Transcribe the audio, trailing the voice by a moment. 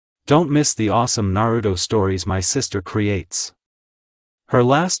Don't miss the awesome Naruto stories my sister creates. Her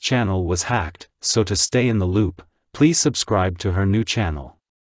last channel was hacked, so to stay in the loop, please subscribe to her new channel.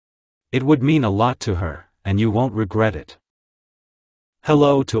 It would mean a lot to her, and you won't regret it.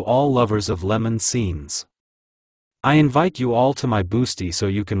 Hello to all lovers of lemon scenes. I invite you all to my boosty so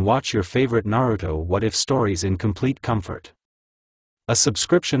you can watch your favorite Naruto What If stories in complete comfort. A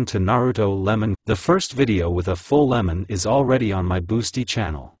subscription to Naruto Lemon, the first video with a full lemon, is already on my boosty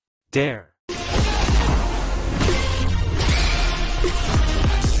channel. Dare!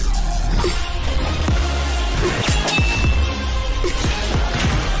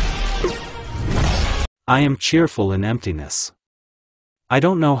 I am cheerful in emptiness. I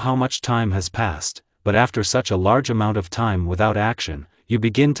don't know how much time has passed, but after such a large amount of time without action, you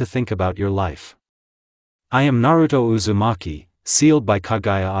begin to think about your life. I am Naruto Uzumaki, sealed by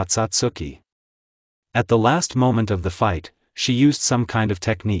Kaguya Otsutsuki. At the last moment of the fight, she used some kind of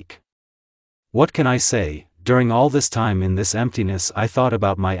technique. What can I say? During all this time in this emptiness I thought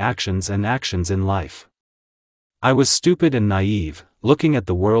about my actions and actions in life. I was stupid and naive, looking at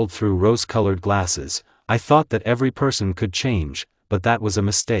the world through rose-colored glasses. I thought that every person could change, but that was a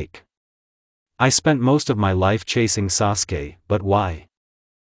mistake. I spent most of my life chasing Sasuke, but why?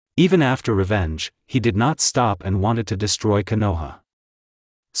 Even after revenge, he did not stop and wanted to destroy Konoha.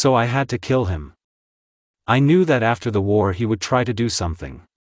 So I had to kill him. I knew that after the war he would try to do something.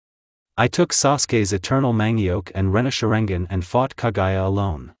 I took Sasuke's eternal Mangyoke and Rena Sharingan and fought Kaguya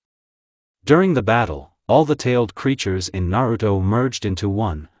alone. During the battle, all the tailed creatures in Naruto merged into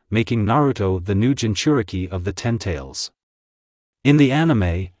one, making Naruto the new Jinchuriki of the Ten Tails. In the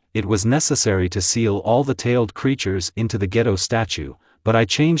anime, it was necessary to seal all the tailed creatures into the Geto statue, but I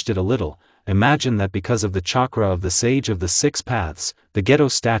changed it a little. Imagine that because of the chakra of the Sage of the Six Paths, the Geto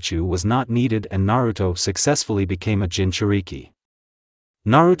statue was not needed and Naruto successfully became a Jinchuriki.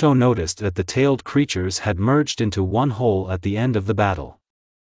 Naruto noticed that the tailed creatures had merged into one whole at the end of the battle.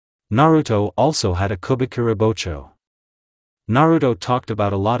 Naruto also had a Kubikuribocho. Naruto talked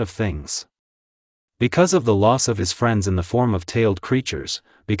about a lot of things. Because of the loss of his friends in the form of tailed creatures,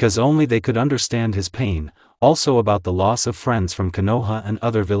 because only they could understand his pain, also about the loss of friends from Konoha and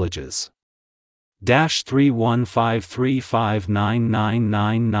other villages.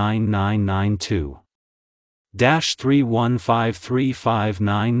 -31535999992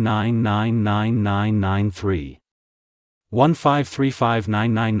 -3153599999993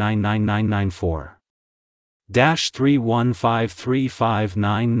 -15359999994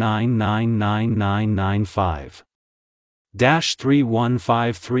 -31535999995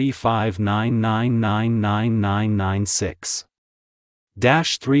 -3153599999996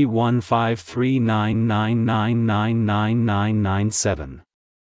 -31539999997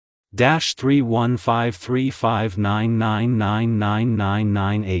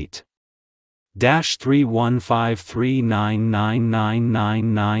 -31535999998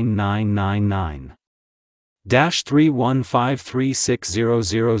 -31539999999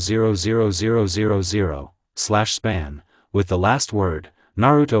 -3153600000000/span. With the last word,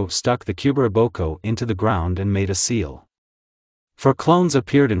 Naruto stuck the Kubikuribocho into the ground and made a seal. For clones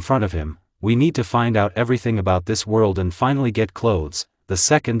appeared in front of him. We need to find out everything about this world and finally get clothes. The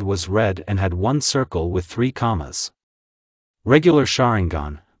second was red and had one circle with 3 commas. Regular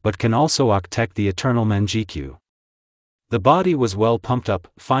Sharingan, but can also octect the eternal Manjikyu. The body was well pumped up.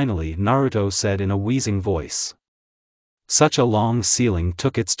 Finally Naruto said in a wheezing voice. Such a long sealing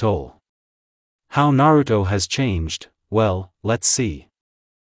took its toll. How Naruto has changed, well, let's see.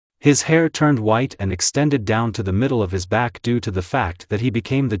 His hair turned white and extended down to the middle of his back due to the fact that he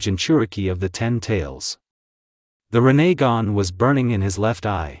became the Jinchuriki of the 10 Tails. The Rinnegan was burning in his left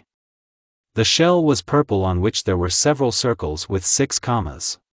eye. The shell was purple on which there were several circles with 6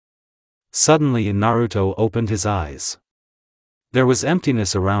 commas. Suddenly Naruto opened his eyes. There was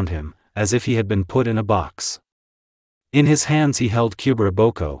emptiness around him, as if he had been put in a box. In his hands he held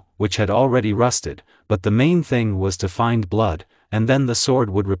Kubikuribocho, which had already rusted, but the main thing was to find blood, and then the sword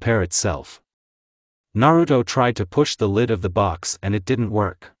would repair itself. Naruto tried to push the lid of the box and it didn't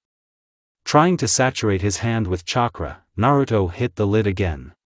work. Trying to saturate his hand with chakra, Naruto hit the lid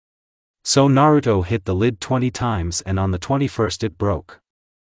again. So Naruto hit the lid 20 times and on the 21st it broke.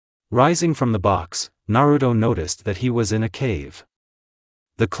 Rising from the box, Naruto noticed that he was in a cave.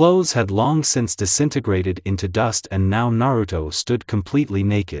 The clothes had long since disintegrated into dust and now Naruto stood completely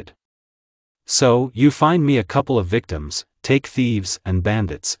naked. So, you find me a couple of victims, take thieves and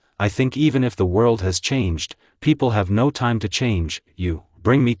bandits. I think even if the world has changed, people have no time to change. You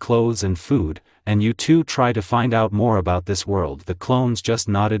bring me clothes and food, and you too try to find out more about this world. The clones just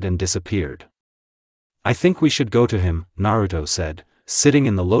nodded and disappeared. I think we should go to him, Naruto said, sitting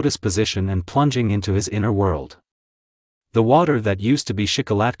in the lotus position and plunging into his inner world. The water that used to be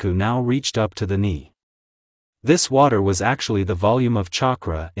shikalatku now reached up to the knee. This water was actually the volume of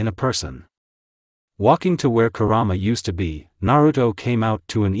chakra in a person. Walking to where Kurama used to be, Naruto came out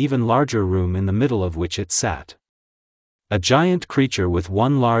to an even larger room in the middle of which it sat. A giant creature with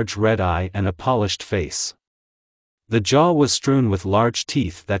one large red eye and a polished face. The jaw was strewn with large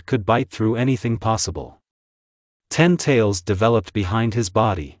teeth that could bite through anything possible. 10 tails developed behind his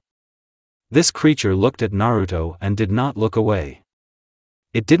body. This creature looked at Naruto and did not look away.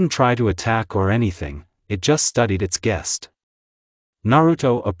 It didn't try to attack or anything, it just studied its guest.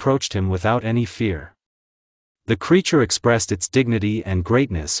 Naruto approached him without any fear. The creature expressed its dignity and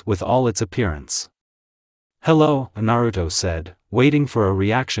greatness with all its appearance. "Hello," Naruto said, waiting for a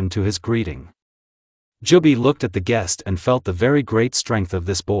reaction to his greeting. Juubi looked at the guest and felt the very great strength of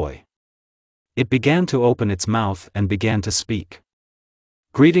this boy. It began to open its mouth and began to speak.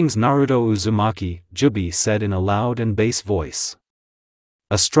 "Greetings Naruto Uzumaki," Juubi said in a loud and bass voice.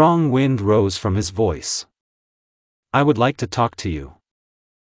 A strong wind rose from his voice. "I would like to talk to you."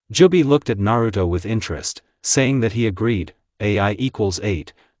 Juubi looked at Naruto with interest, saying that he agreed. AI equals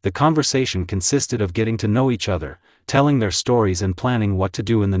 8, the conversation consisted of getting to know each other, telling their stories and planning what to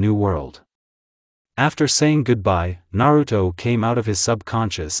do in the new world. After saying goodbye, Naruto came out of his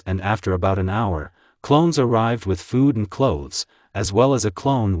subconscious and after about an hour, clones arrived with food and clothes, as well as a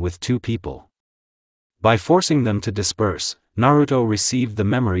clone with 2 people. By forcing them to disperse, Naruto received the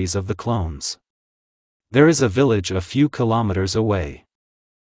memories of the clones. There is a village a few kilometers away.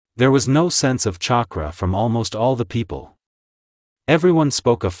 There was no sense of chakra from almost all the people. Everyone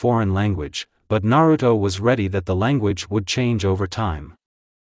spoke a foreign language, but Naruto was ready that the language would change over time.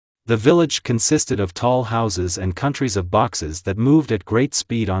 The village consisted of tall houses and countries of boxes that moved at great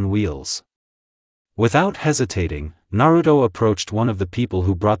speed on wheels. Without hesitating, Naruto approached one of the people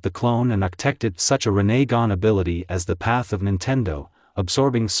who brought the clone and detected such a Rinnegan ability as the path of Nintendo,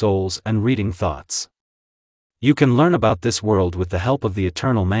 absorbing souls and reading thoughts. You can learn about this world with the help of the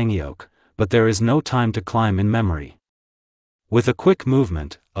eternal Mangyoke, but there is no time to climb in memory. With a quick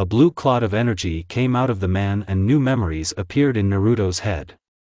movement, a blue cloud of energy came out of the man and new memories appeared in Naruto's head.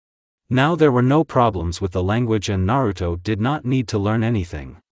 Now there were no problems with the language and Naruto did not need to learn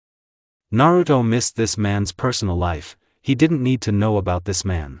anything. Naruto missed this man's personal life, he didn't need to know about this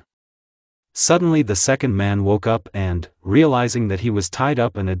man. Suddenly the second man woke up and, realizing that he was tied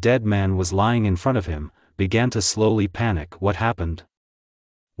up and a dead man was lying in front of him, began to slowly panic. What happened?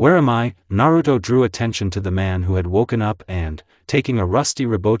 Where am I? Naruto drew attention to the man who had woken up and, taking a rusty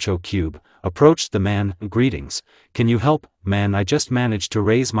Ribocho cube, approached the man. Greetings, can you help, man? I just managed to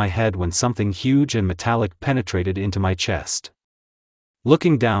raise my head when something huge and metallic penetrated into my chest.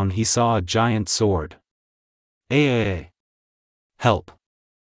 Looking down he saw a giant sword. Help.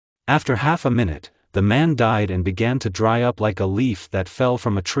 After half a minute, the man died and began to dry up like a leaf that fell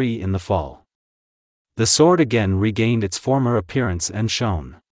from a tree in the fall. The sword again regained its former appearance and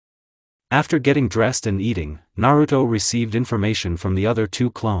shone. After getting dressed and eating, Naruto received information from the other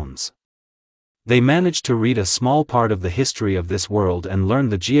 2 clones. They managed to read a small part of the history of this world and learn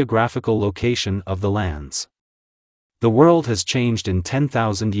the geographical location of the lands. The world has changed in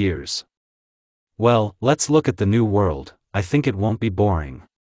 10,000 years. Well, let's look at the new world, I think it won't be boring.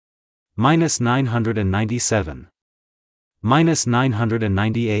 -997.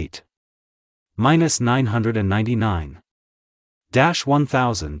 -998. -999.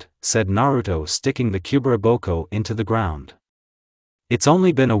 -1000, said Naruto sticking the Kyuburaboko into the ground. It's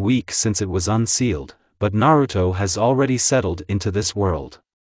only been a week since it was unsealed, but Naruto has already settled into this world.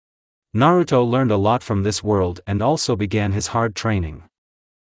 Naruto learned a lot from this world and also began his hard training.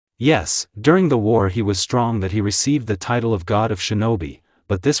 Yes, during the war he was strong that he received the title of God of Shinobi,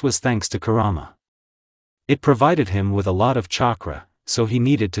 but this was thanks to Kurama. It provided him with a lot of chakra, so he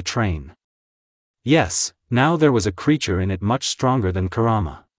needed to train. Yes, now there was a creature in it much stronger than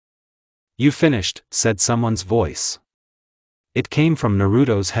Kurama. You finished, said someone's voice. It came from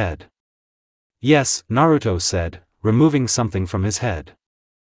Naruto's head. Yes, Naruto said, removing something from his head.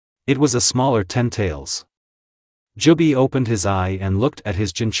 It was a smaller 10 tails. Juubi opened his eye and looked at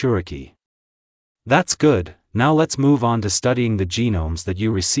his Jinchuriki. That's good, now let's move on to studying the genomes that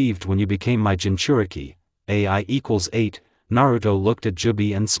you received when you became my Jinchuriki. AI equals 8, Naruto looked at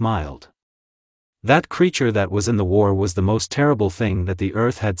Juubi and smiled. That creature that was in the war was the most terrible thing that the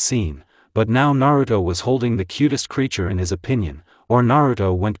earth had seen, but now Naruto was holding the cutest creature in his opinion, or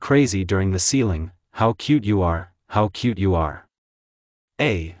Naruto went crazy during the ceiling. How cute you are, how cute you are.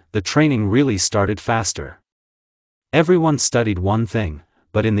 The training really started faster. Everyone studied one thing,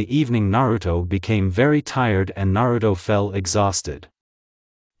 but in the evening Naruto became very tired and Naruto fell exhausted.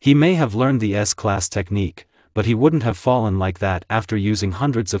 He may have learned the S-class technique, but he wouldn't have fallen like that after using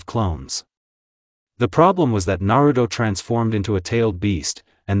hundreds of clones. The problem was that Naruto transformed into a tailed beast,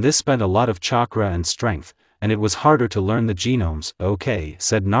 and this spent a lot of chakra and strength, and it was harder to learn the genomes. Okay,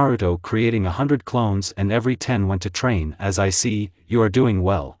 said Naruto, creating 100 clones and every 10 went to train. As I see, you are doing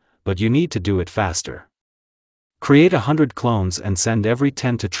well, but you need to do it faster. Create 100 clones and send every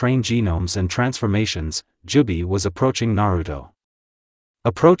 10 to train genomes and transformations. Juubi was approaching Naruto.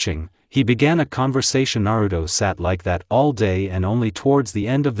 Approaching, he began a conversation. Naruto sat like that all day, and only towards the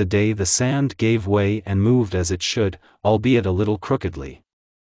end of the day the sand gave way and moved as it should, albeit a little crookedly.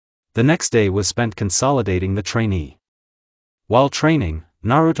 The next day was spent consolidating the trainee. While training,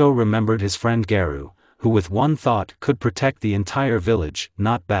 Naruto remembered his friend Garu, who with one thought could protect the entire village.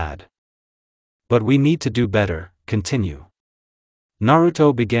 Not bad. But we need to do better. Continue.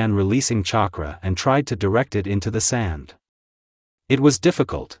 Naruto began releasing chakra and tried to direct it into the sand. It was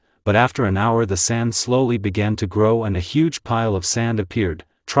difficult, but after an hour the sand slowly began to grow and a huge pile of sand appeared.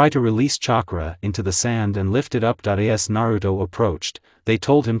 Try to release chakra into the sand and lift it up. As Naruto approached, they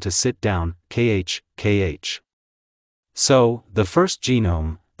told him to sit down. KH. So, the first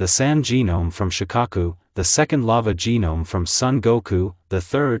genome, the sand genome from Shikaku, the second lava genome from Son Goku, the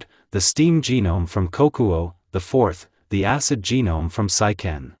third, the steam genome from Kokuo, the fourth, the acid genome from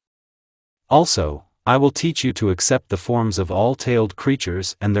Saiken. Also, I will teach you to accept the forms of all tailed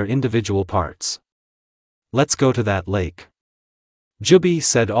creatures and their individual parts. Let's go to that lake. Juubi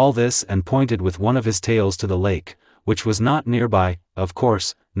said all this and pointed with one of his tails to the lake, which was not nearby. Of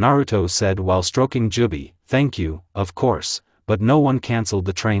course, Naruto said while stroking Juubi. Thank you, of course, but no one cancelled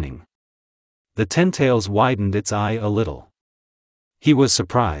the training. The 10 tails widened its eye a little. He was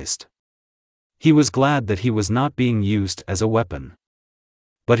surprised. He was glad that he was not being used as a weapon.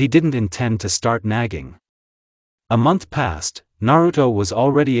 But he didn't intend to start nagging. A month passed. Naruto was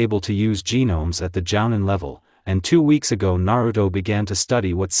already able to use genomes at the Jounin level, and 2 weeks ago Naruto began to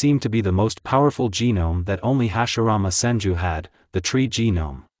study what seemed to be the most powerful genome that only Hashirama Senju had, the tree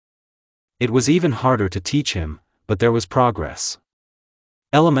genome. It was even harder to teach him, but there was progress.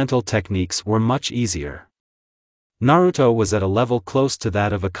 Elemental techniques were much easier. Naruto was at a level close to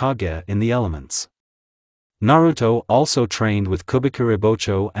that of a Kage in the elements. Naruto also trained with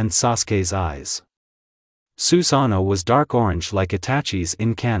Kubikuribocho and Sasuke's eyes. Susanoo was dark orange like Itachi's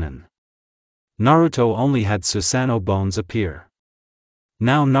in canon. Naruto only had Susanoo bones appear.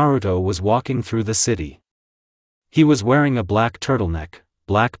 Now Naruto was walking through the city. He was wearing a black turtleneck,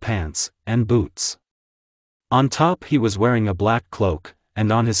 black pants, and boots. On top he was wearing a black cloak,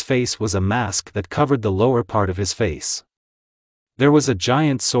 and on his face was a mask that covered the lower part of his face. There was a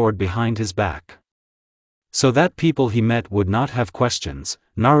giant sword behind his back. So that people he met would not have questions,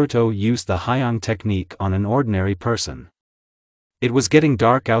 Naruto used the Hyang technique on an ordinary person. It was getting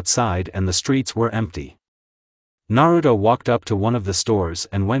dark outside and the streets were empty. Naruto walked up to one of the stores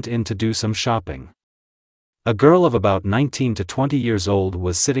and went in to do some shopping. A girl of about 19 to 20 years old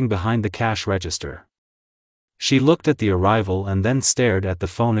was sitting behind the cash register. She looked at the arrival and then stared at the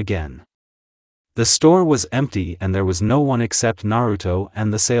phone again. The store was empty and there was no one except Naruto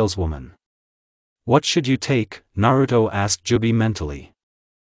and the saleswoman. What should you take? Naruto asked Juubi mentally.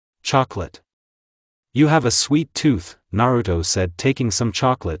 Chocolate. You have a sweet tooth, Naruto said, taking some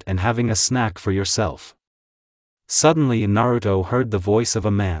chocolate and having a snack for yourself. Suddenly Naruto heard the voice of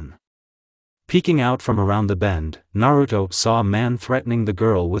a man. Peeking out from around the bend, Naruto saw a man threatening the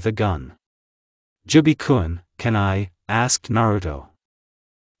girl with a gun. Juubi-kun, can I? Asked Naruto.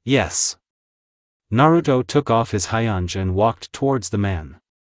 Yes. Naruto took off his Hyang and walked towards the man.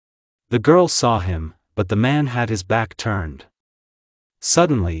 The girl saw him, but the man had his back turned.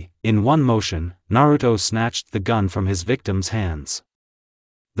 Suddenly, in one motion, Naruto snatched the gun from his victim's hands.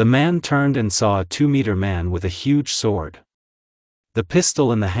 The man turned and saw a 2-meter man with a huge sword. The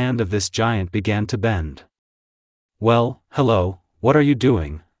pistol in the hand of this giant began to bend. Well, hello, what are you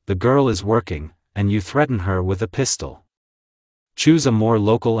doing? The girl is working, and you threaten her with a pistol. Choose a more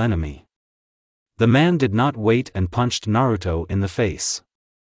local enemy. The man did not wait and punched Naruto in the face.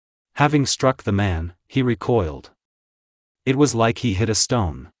 Having struck the man, he recoiled. It was like he hit a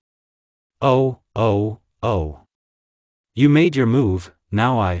stone. Oh. You made your move,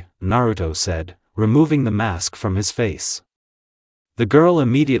 now Naruto said, removing the mask from his face. The girl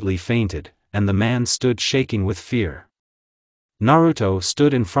immediately fainted, and the man stood shaking with fear. Naruto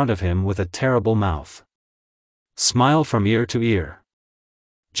stood in front of him with a terrible mouth. Smile from ear to ear.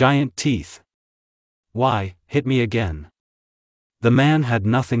 Giant teeth. Why, hit me again. The man had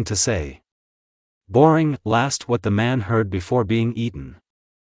nothing to say. Boring, last what the man heard before being eaten.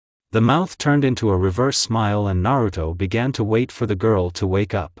 The mouth turned into a reverse smile and Naruto began to wait for the girl to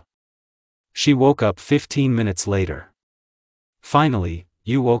wake up. She woke up 15 minutes later. Finally,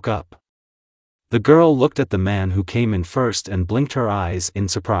 you woke up. The girl looked at the man who came in first and blinked her eyes in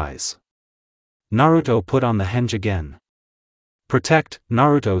surprise. Naruto put on the henge again. Protect,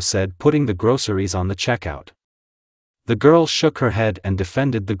 Naruto said, putting the groceries on the checkout. The girl shook her head and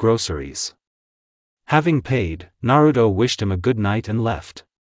defended the groceries. Having paid, Naruto wished him a good night and left.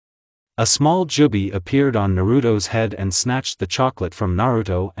 A small Juubi appeared on Naruto's head and snatched the chocolate from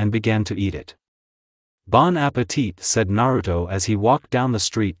Naruto and began to eat it. Bon appetit, said Naruto as he walked down the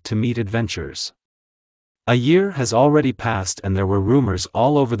street to meet adventures. A year has already passed and there were rumors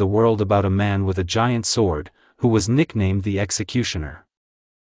all over the world about a man with a giant sword, who was nicknamed the Executioner.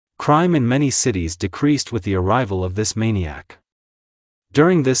 Crime in many cities decreased with the arrival of this maniac.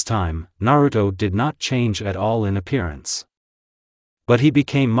 During this time, Naruto did not change at all in appearance. But he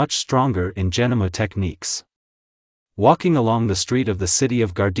became much stronger in Genma techniques. Walking along the street of the city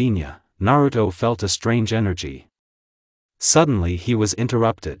of Gardenia, Naruto felt a strange energy. Suddenly he was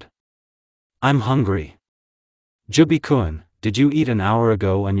interrupted. I'm hungry. Juubi-kun, did you eat an hour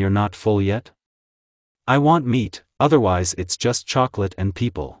ago and you're not full yet? I want meat, otherwise it's just chocolate and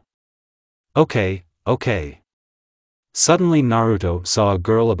people. Okay. Suddenly Naruto saw a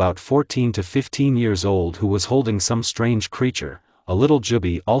girl about 14 to 15 years old who was holding some strange creature. A little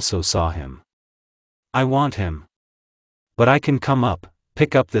Juubi also saw him. I want him. But I can come up,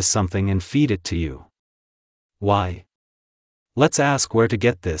 pick up this something and feed it to you. Why? Let's ask where to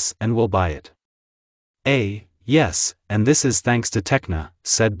get this and we'll buy it. Yes, and this is thanks to Tekna,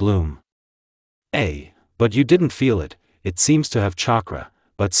 said Bloom. But you didn't feel it, it seems to have chakra,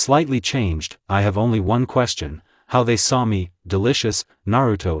 but slightly changed. I have only one question, how they saw me. Delicious.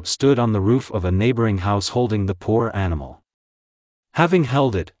 Naruto stood on the roof of a neighboring house holding the poor animal. Having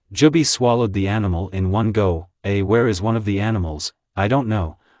held it, Juubi swallowed the animal in one go. Where is one of the animals? I don't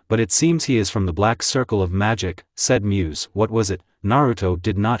know, but it seems he is from the black circle of magic, said Muse. What was it? Naruto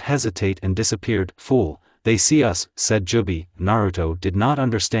did not hesitate and disappeared. Fool, they see us, said Juubi. Naruto did not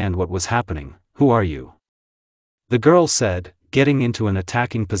understand what was happening. Who are you? The girl said, getting into an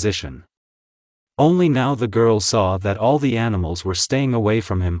attacking position. Only now the girl saw that all the animals were staying away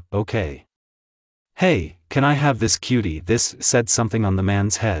from him. Okay. Hey, can I have this cutie? This said something on the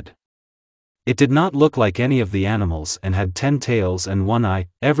man's head. It did not look like any of the animals and had 10 tails and 1 eye.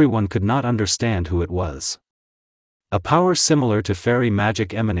 Everyone could not understand who it was. A power similar to fairy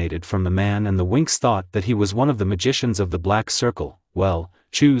magic emanated from the man and the Winx thought that he was one of the magicians of the black circle. Well,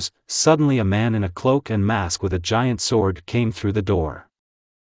 choose. Suddenly a man in a cloak and mask with a giant sword came through the door.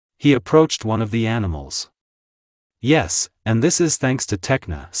 He approached one of the animals. Yes, and this is thanks to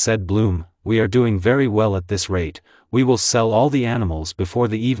Tekna, said Bloom. We are doing very well at this rate. We will sell all the animals before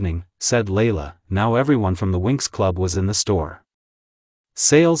the evening, said Layla. Now everyone from the Winx Club was in the store.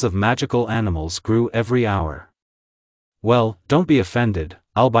 Sales of magical animals grew every hour. Well, don't be offended,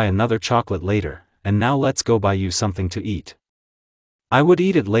 I'll buy another chocolate later, and now let's go buy you something to eat. I would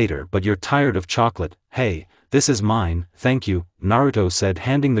eat it later but you're tired of chocolate. Hey, this is mine, thank you, Naruto said,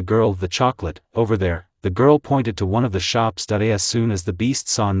 handing the girl the chocolate. Over there. The girl pointed to one of the shops. As soon as the beast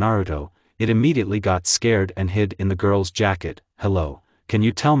saw Naruto, it immediately got scared and hid in the girl's jacket. Hello, can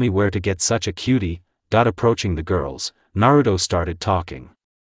you tell me where to get such a cutie? Approaching the girls, Naruto started talking.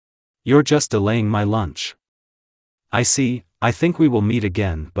 You're just delaying my lunch. I see, I think we will meet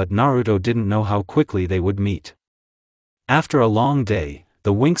again, but Naruto didn't know how quickly they would meet. After a long day,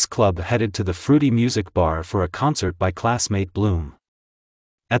 the Winx Club headed to the Fruity Music Bar for a concert by classmate Bloom.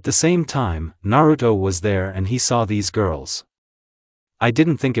 At the same time, Naruto was there and he saw these girls. I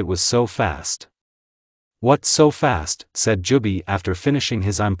didn't think it was so fast. What so fast? Said Juubi after finishing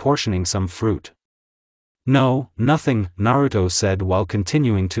his. I'm portioning some fruit. No, nothing, Naruto said while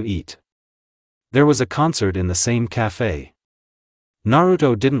continuing to eat. There was a concert in the same cafe.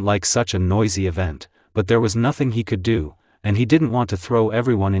 Naruto didn't like such a noisy event, but there was nothing he could do, and he didn't want to throw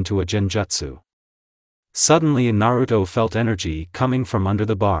everyone into a genjutsu. Suddenly Naruto felt energy coming from under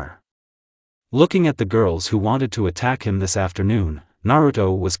the bar. Looking at the girls who wanted to attack him this afternoon,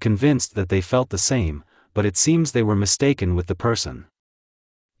 Naruto was convinced that they felt the same, but it seems they were mistaken with the person.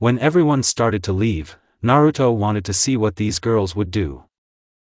 When everyone started to leave, Naruto wanted to see what these girls would do.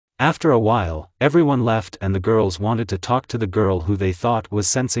 After a while, everyone left and the girls wanted to talk to the girl who they thought was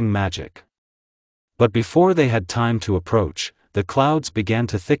sensing magic. But before they had time to approach, the clouds began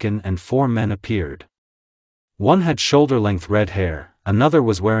to thicken and 4 men appeared. One had shoulder-length red hair, another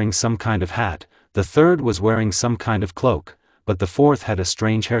was wearing some kind of hat, the third was wearing some kind of cloak, but the fourth had a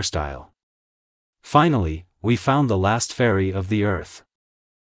strange hairstyle. Finally, we found the last fairy of the earth.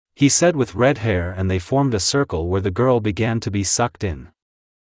 he said with red hair, and they formed a circle where the girl began to be sucked in.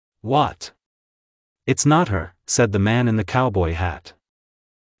 What? It's not her, said the man in the cowboy hat.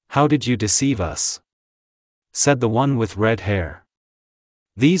 How did you deceive us? Said the one with red hair.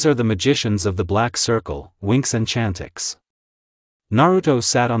 These are the magicians of the black circle, Winks and Chantix. Naruto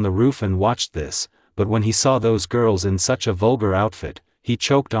sat on the roof and watched this, but when he saw those girls in such a vulgar outfit, he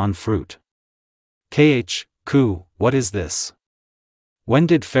choked on fruit. What is this? When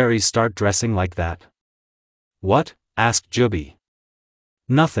did fairies start dressing like that? What? Asked Juubi.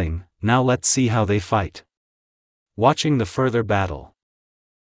 Nothing, now let's see how they fight. Watching the further battle,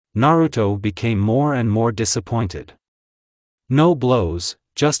 Naruto became more and more disappointed. No blows,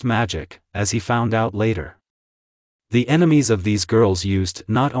 just magic, as he found out later. The enemies of these girls used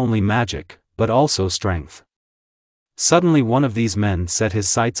not only magic, but also strength. Suddenly one of these men set his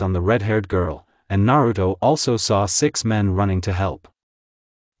sights on the red-haired girl, and Naruto also saw 6 men running to help.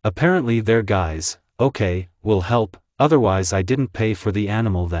 Apparently they're guys. Okay, we'll help, otherwise I didn't pay for the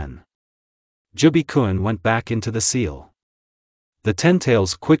animal then. Juubi-kun went back into the seal. The 10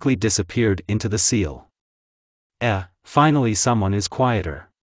 tails quickly disappeared into the seal. Finally someone is quieter.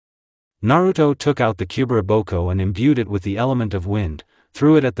 Naruto took out the Kyuburaboko and imbued it with the element of wind,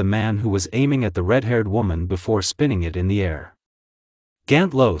 threw it at the man who was aiming at the red-haired woman before spinning it in the air.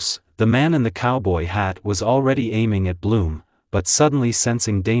 Gantlos, the man in the cowboy hat, was already aiming at Bloom, but suddenly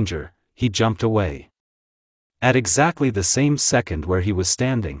sensing danger, he jumped away. At exactly the same second where he was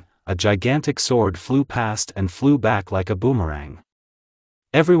standing, a gigantic sword flew past and flew back like a boomerang.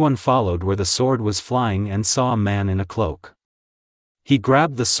 Everyone followed where the sword was flying and saw a man in a cloak. He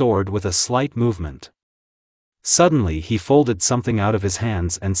grabbed the sword with a slight movement. Suddenly he folded something out of his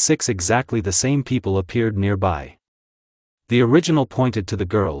hands and 6 exactly the same people appeared nearby. The original pointed to the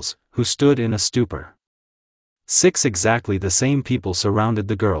girls, who stood in a stupor. 6 exactly the same people surrounded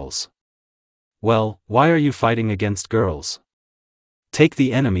the girls. Well, why are you fighting against girls? Take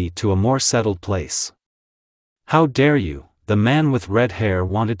the enemy to a more settled place. How dare you? The man with red hair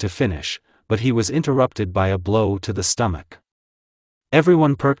wanted to finish, but he was interrupted by a blow to the stomach.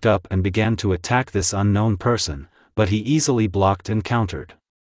 Everyone perked up and began to attack this unknown person, but he easily blocked and countered.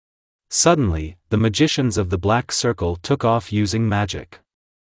 Suddenly, the magicians of the black circle took off using magic.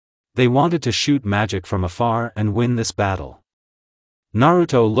 They wanted to shoot magic from afar and win this battle.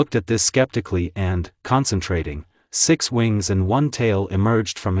 Naruto looked at this skeptically and, concentrating, 6 wings and 1 tail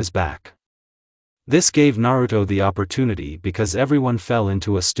emerged from his back. This gave Naruto the opportunity because everyone fell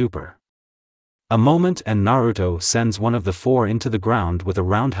into a stupor. A moment and Naruto sends one of the 4 into the ground with a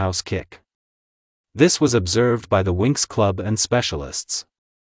roundhouse kick. This was observed by the Winx Club and specialists.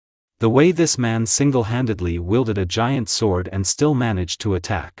 The way this man single-handedly wielded a giant sword and still managed to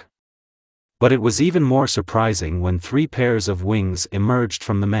attack. But it was even more surprising when 3 pairs of wings emerged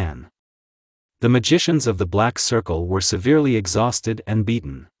from the man. The magicians of the black circle were severely exhausted and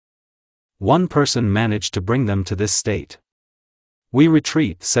beaten. One person managed to bring them to this state. We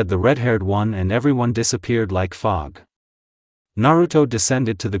retreat, said the red-haired one, and everyone disappeared like fog. Naruto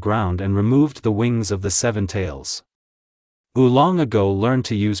descended to the ground and removed the wings of the 7 tails. Who long ago learned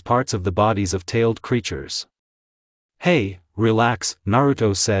to use parts of the bodies of tailed creatures. Hey, relax,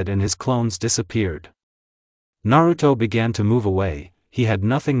 Naruto said, and his clones disappeared. Naruto began to move away, he had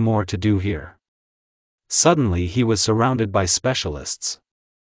nothing more to do here. Suddenly he was surrounded by specialists.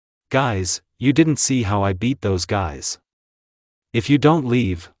 Guys, you didn't see how I beat those guys. If you don't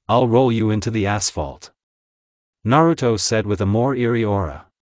leave, I'll roll you into the asphalt. Naruto said with a more eerie aura.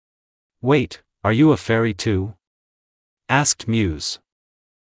 Wait, are you a fairy too? Asked Muse.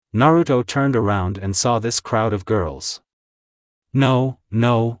 Naruto turned around and saw this crowd of girls. No.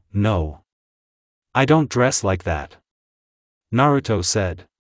 I don't dress like that. Naruto said.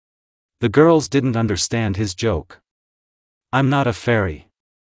 The girls didn't understand his joke. I'm not a fairy.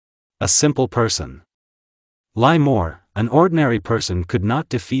 A simple person. Lie more, an ordinary person could not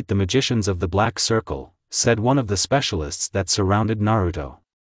defeat the magicians of the black circle, said one of the specialists that surrounded Naruto.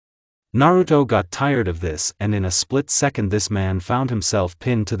 Naruto got tired of this, and in a split second this man found himself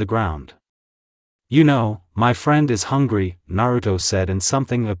pinned to the ground. You know, my friend is hungry, Naruto said, and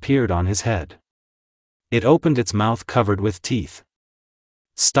something appeared on his head. It opened its mouth covered with teeth.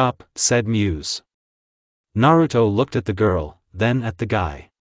 Stop, said Muse. Naruto looked at the girl, then at the guy.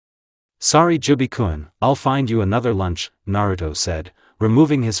 Sorry Juubi-kun, I'll find you another lunch, Naruto said,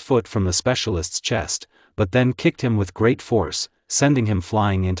 removing his foot from the specialist's chest, but then kicked him with great force, sending him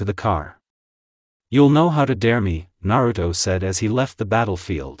flying into the car. You'll know how to dare me, Naruto said as he left the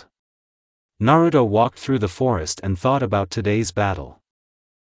battlefield. Naruto walked through the forest and thought about today's battle.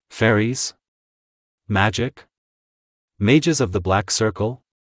 Fairies? Magic? Mages of the black circle?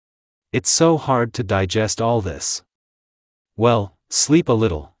 It's so hard to digest all this. Well, sleep a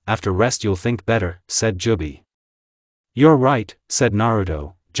little, after rest you'll think better, said Juubi. You're right, said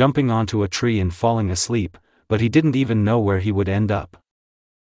Naruto, jumping onto a tree and falling asleep, but he didn't even know where he would end up.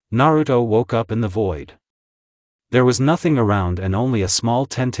 Naruto woke up in the void. There was nothing around and only a small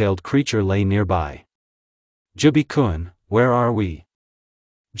ten-tailed creature lay nearby. Juubi-kun, where are we?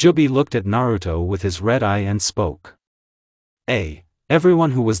 Juubi looked at Naruto with his red eye and spoke.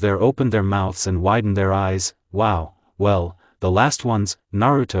 Everyone who was there opened their mouths and widened their eyes. Wow, well, the last ones,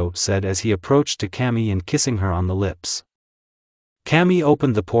 Naruto said as he approached to Kami and kissing her on the lips. Kami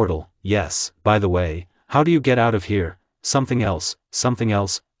opened the portal. Yes, by the way, how do you get out of here? Something else.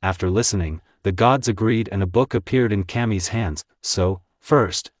 After listening, the gods agreed and a book appeared in Kami's hands. So,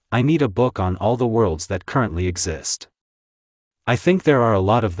 first, I need a book on all the worlds that currently exist. I think there are a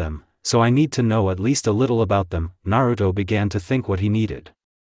lot of them, so I need to know at least a little about them. Naruto began to think what he needed.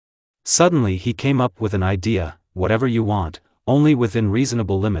 Suddenly he came up with an idea. Whatever you want, only within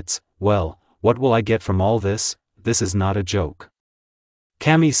reasonable limits. Well, what will I get from all this? This is not a joke.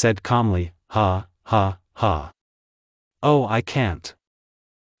 Kami said calmly, ha. Oh, I can't.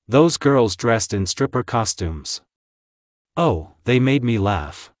 Those girls dressed in stripper costumes. Oh, they made me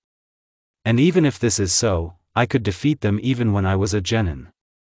laugh. And even if this is so, I could defeat them even when I was a genin.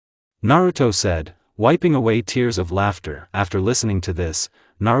 Naruto said, wiping away tears of laughter. After listening to this,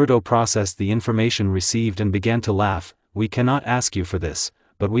 Naruto processed the information received and began to laugh. We cannot ask you for this,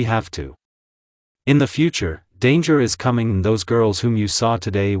 but we have to. In the future, danger is coming and those girls whom you saw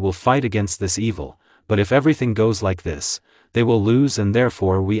today will fight against this evil, but if everything goes like this, they will lose and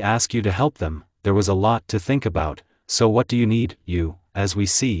therefore we ask you to help them. There was a lot to think about, so what do you need? You, as we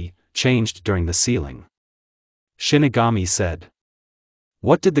see, changed during the sealing. Shinigami said.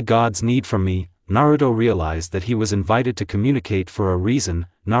 What did the gods need from me? Naruto realized that he was invited to communicate for a reason.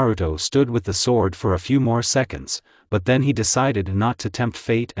 Naruto stood with the sword for a few more seconds, but then he decided not to tempt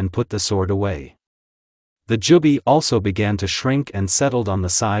fate and put the sword away. The Juubi also began to shrink and settled on the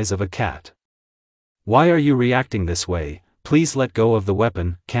size of a cat. Why are you reacting this way? Please let go of the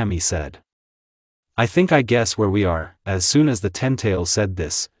weapon, Kami said. I think I guess where we are. As soon as the ten-tail said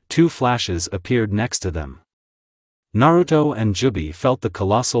this, two flashes appeared next to them. Naruto and Juubi felt the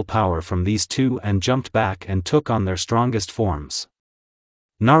colossal power from these two and jumped back and took on their strongest forms.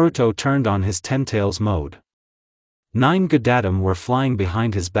 Naruto turned on his ten-tails mode. 9 Gadatum were flying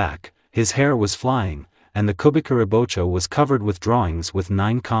behind his back, his hair was flying, and the Kubikuribocho was covered with drawings with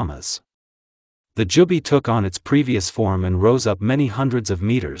 9 commas. The Juubi took on its previous form and rose up many hundreds of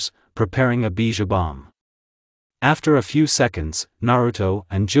meters, preparing a Bija bomb. After a few seconds, Naruto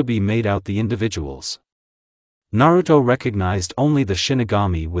and Juubi made out the individuals. Naruto recognized only the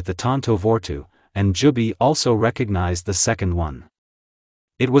Shinigami with the Tanto Vortu, and Juubi also recognized the second one.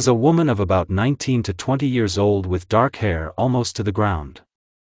 It was a woman of about 19 to 20 years old with dark hair almost to the ground.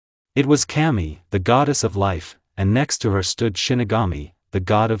 It was Kami, the goddess of life, and next to her stood Shinigami, the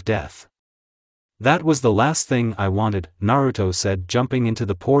god of death. That was the last thing I wanted, Naruto said, jumping into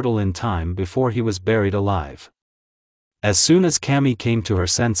the portal in time before he was buried alive. As soon as Kami came to her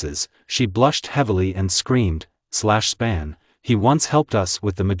senses, she blushed heavily and screamed, /span, he once helped us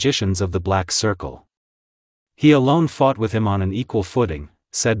with the magicians of the Black Circle. He alone fought with him on an equal footing,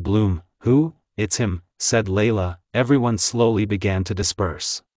 said Bloom. Who? It's him, said Layla. Everyone slowly began to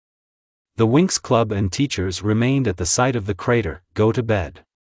disperse. The Winx Club and teachers remained at the site of the crater. Go to bed.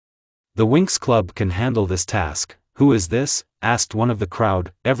 The Winx Club can handle this task. Who is this? Asked one of the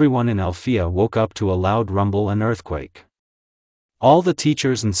crowd. Everyone in Alfea woke up to a loud rumble and earthquake. All the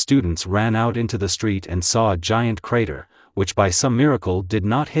teachers and students ran out into the street and saw a giant crater, which by some miracle did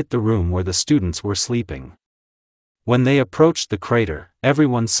not hit the room where the students were sleeping. When they approached the crater,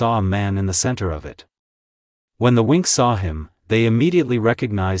 everyone saw a man in the center of it. When the Winx saw him, they immediately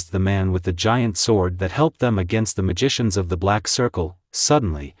recognized the man with the giant sword that helped them against the magicians of the Black Circle.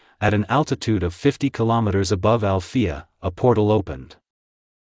 Suddenly, at an altitude of 50 kilometers above Alfea, a portal opened.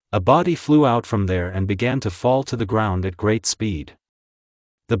 A body flew out from there and began to fall to the ground at great speed.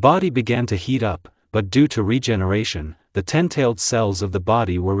 The body began to heat up, but due to regeneration, the ten-tailed cells of the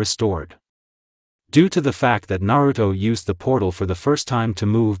body were restored. Due to the fact that Naruto used the portal for the first time to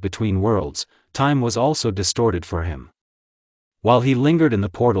move between worlds, time was also distorted for him. While he lingered in the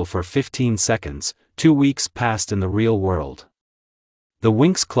portal for 15 seconds, 2 weeks passed in the real world. The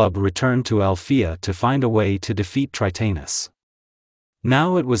Winx Club returned to Alfea to find a way to defeat Tritanus.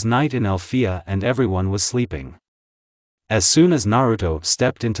 Now it was night in Alfea and everyone was sleeping. As soon as Naruto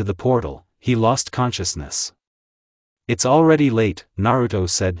stepped into the portal, he lost consciousness. It's already late, Naruto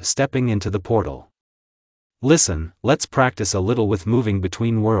said, stepping into the portal. Listen, let's practice a little with moving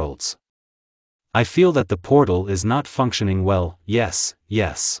between worlds. I feel that the portal is not functioning well. Yes.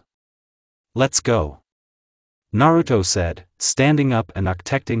 Let's go. Naruto said, standing up and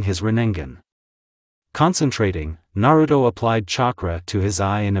activating his Rinnegan. Concentrating, Naruto applied chakra to his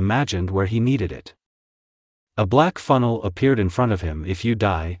eye and imagined where he needed it. A black funnel appeared in front of him. If you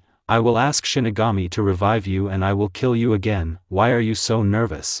die, I will ask Shinigami to revive you and I will kill you again. Why are you so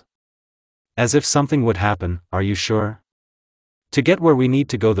nervous? As if something would happen, are you sure? To get where we need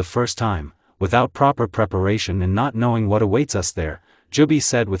to go the first time, without proper preparation and not knowing what awaits us there, Juubi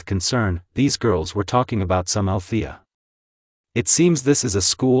said with concern. These girls were talking about some Althea. It seems this is a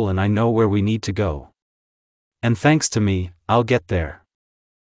school and I know where we need to go. And thanks to me, I'll get there.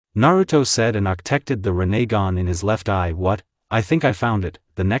 Naruto said and activated the Rinnegan in his left eye. What? I think I found it.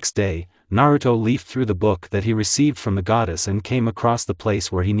 The next day, Naruto leafed through the book that he received from the goddess and came across the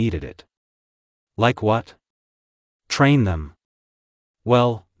place where he needed it. Like what? Train them.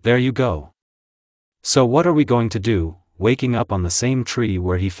 Well, there you go. So what are we going to do? Waking up on the same tree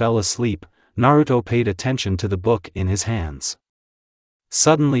where he fell asleep, Naruto paid attention to the book in his hands.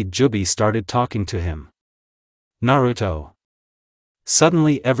 Suddenly Juubi started talking to him. Naruto.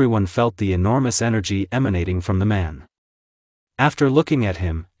 Suddenly everyone felt the enormous energy emanating from the man. After looking at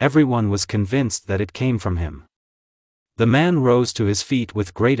him, everyone was convinced that it came from him. The man rose to his feet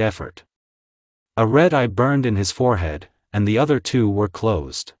with great effort. A red eye burned in his forehead, and the other two were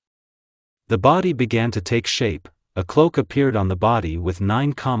closed. The body began to take shape. A cloak appeared on the body with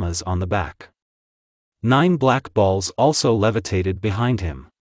 9 commas on the back. 9 black balls also levitated behind him.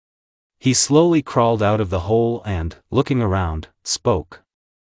 He slowly crawled out of the hole and, looking around, spoke.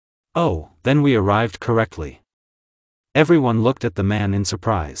 Oh, then we arrived correctly. Everyone looked at the man in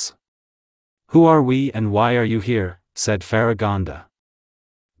surprise. Who are we and why are you here? Said Faragonda.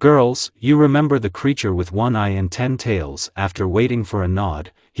 Girls, you remember the creature with 1 eye and 10 tails? After waiting for a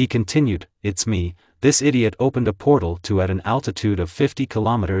nod, he continued, it's me. This idiot opened a portal to at an altitude of 50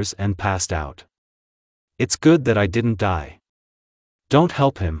 kilometers and passed out. It's good that I didn't die. Don't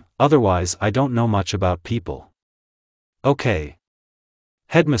help him, otherwise I don't know much about people. Okay.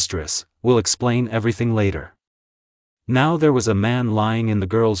 Headmistress, we'll explain everything later. Now there was a man lying in the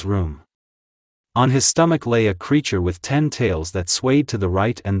girl's room. On his stomach lay a creature with 10 tails that swayed to the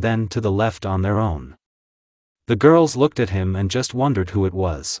right and then to the left on their own. The girls looked at him and just wondered who it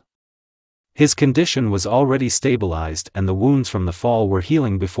was. His condition was already stabilized and the wounds from the fall were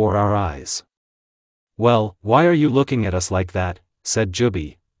healing before our eyes. Well, why are you looking at us like that? Said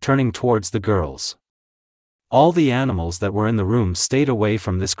Juubi, turning towards the girls. All the animals that were in the room stayed away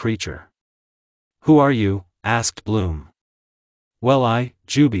from this creature. Who are you? Asked Bloom. Well,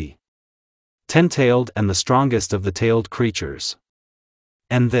 Juubi. 10-tailed and the strongest of the tailed creatures.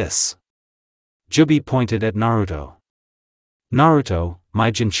 And this? Juubi pointed at Naruto. Naruto, my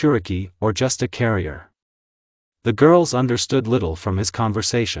Jinchuriki, or just a carrier. The girls understood little from his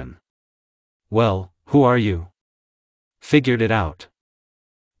conversation. Well, who are you? Figured it out.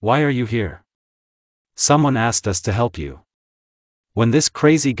 Why are you here? Someone asked us to help you. When this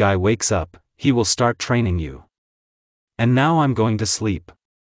crazy guy wakes up, he will start training you. And now I'm going to sleep.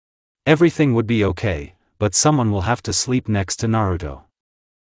 Everything would be okay, but someone will have to sleep next to Naruto.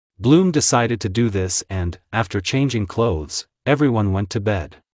 Bloom decided to do this and, after changing clothes, everyone went to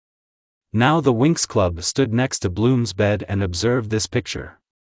bed. Now the Winx Club stood next to Bloom's bed and observed this picture.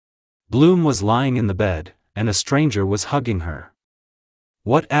 Bloom was lying in the bed, and a stranger was hugging her.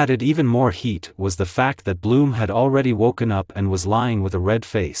 What added even more heat was the fact that Bloom had already woken up and was lying with a red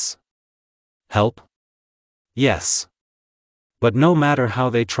face. Help? Yes. But no matter how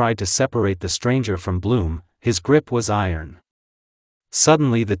they tried to separate the stranger from Bloom, his grip was iron.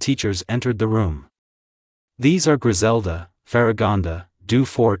 Suddenly the teachers entered the room. These are Griselda, Faragonda,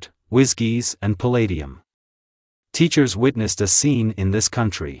 Dufort, Whizgees and Palladium. Teachers witnessed a scene in this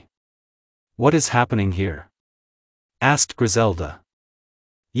country. What is happening here? Asked Griselda.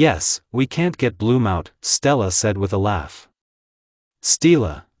 Yes, we can't get Bloom out, Stella said with a laugh.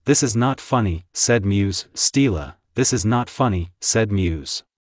 Stella, this is not funny, said Muse. Stella, this is not funny, said Muse.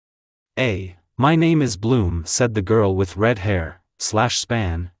 My name is Bloom, said the girl with red hair,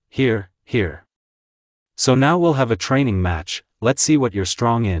 /span, here. So now we'll have a training match, let's see what you're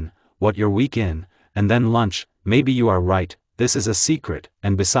strong in, what you're weak in, and then lunch. Maybe you are right, this is a secret,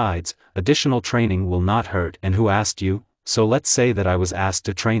 and besides, additional training will not hurt. And who asked you? So let's say that I was asked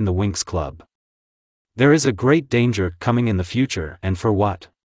to train the Winx Club. There is a great danger coming in the future, and for what?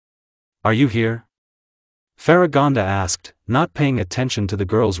 Are you here? Faragonda asked, not paying attention to the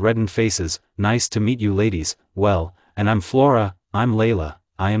girls' reddened faces. Nice to meet you ladies. Well, and I'm Flora, I'm Layla,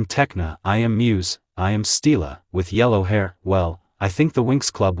 I am Tekna, I am Muse, I am Stella, with yellow hair. Well, I think the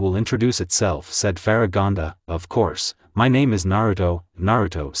Winx Club will introduce itself, said Faragonda. Of course, my name is Naruto,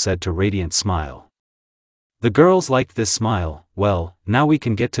 Naruto said to Radiant Smile. The girls liked this smile. Well, now we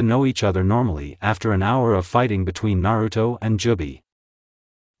can get to know each other normally after an hour of fighting between Naruto and Juubi.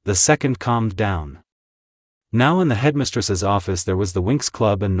 The second calmed down. Now in the headmistress's office there was the Winx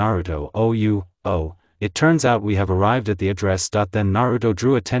Club and Naruto. Oh, it turns out we have arrived at the address. Then Naruto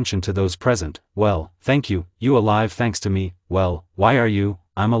drew attention to those present. Well, thank you, you alive thanks to me. Well, why are you?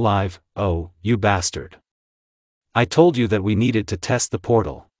 I'm alive. Oh, you bastard. I told you that we needed to test the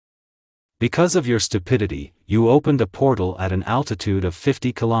portal. Because of your stupidity, you opened a portal at an altitude of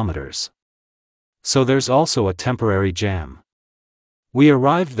 50 kilometers. So there's also a temporary jam. We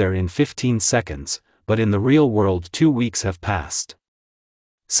arrived there in 15 seconds, but in the real world 2 weeks have passed.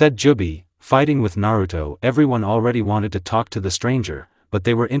 Said Juubi, fighting with Naruto. Everyone already wanted to talk to the stranger, but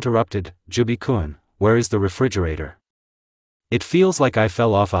they were interrupted. Juubi-kun, where is the refrigerator? It feels like I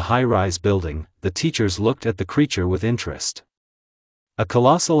fell off a high-rise building. The teachers looked at the creature with interest. A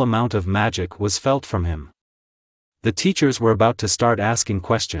colossal amount of magic was felt from him. The teachers were about to start asking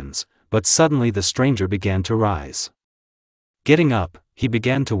questions, but suddenly the stranger began to rise. Getting up, he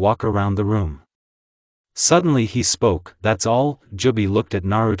began to walk around the room. Suddenly he spoke. That's all. Juubi looked at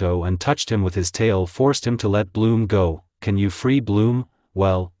Naruto and touched him with his tail, forced him to let Bloom go. Can you free Bloom?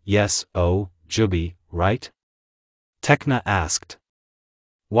 Well, yes. Oh, Juubi, right? Tekna asked.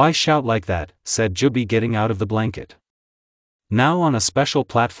 Why shout like that? Said Juubi, getting out of the blanket. Now on a special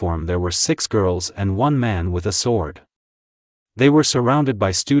platform there were 6 girls and 1 man with a sword. They were surrounded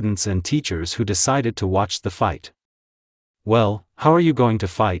by students and teachers who decided to watch the fight. Well, how are you going to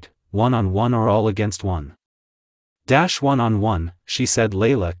fight, 1-on-1 or all against 1? 1-on-1, she said.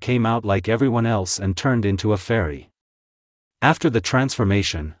 Layla came out like everyone else and turned into a fairy. After the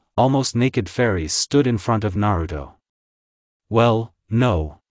transformation, almost naked fairies stood in front of Naruto. Well,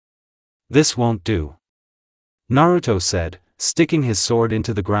 no. This won't do. Naruto said, sticking his sword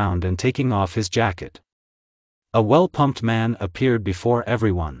into the ground and taking off his jacket. A well-pumped man appeared before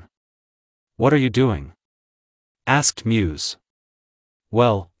everyone. What are you doing? Asked Muse.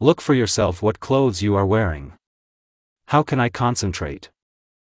 Well, look for yourself what clothes you are wearing. How can I concentrate?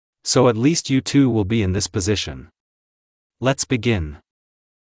 So at least you two will be in this position. Let's begin.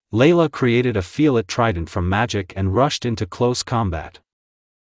 Layla created a feel-it trident from magic and rushed into close combat.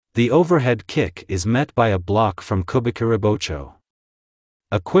 The overhead kick is met by a block from Kubikuribocho.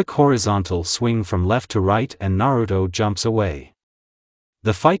 A quick horizontal swing from left to right and Naruto jumps away.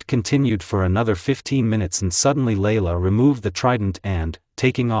 The fight continued for another 15 minutes and suddenly Layla removed the trident and,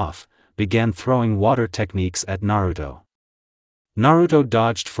 taking off, began throwing water techniques at Naruto. Naruto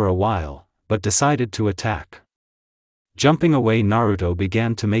dodged for a while, but decided to attack. Jumping away, Naruto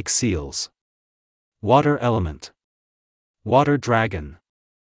began to make seals. Water element. Water dragon.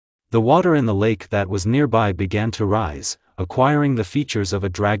 The water in the lake that was nearby began to rise, acquiring the features of a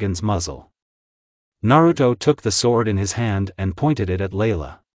dragon's muzzle. Naruto took the sword in his hand and pointed it at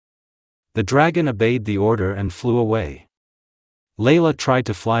Layla. The dragon obeyed the order and flew away. Layla tried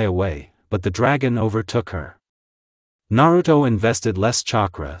to fly away, but the dragon overtook her. Naruto invested less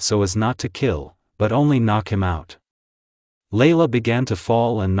chakra so as not to kill, but only knock him out. Layla began to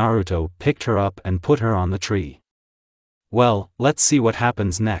fall and Naruto picked her up and put her on the tree. Well, let's see what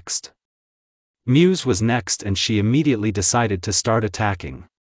happens next. Muse was next and she immediately decided to start attacking.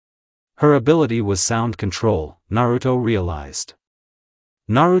 Her ability was sound control, Naruto realized.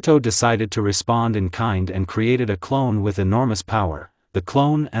 Naruto decided to respond in kind and created a clone with enormous power. The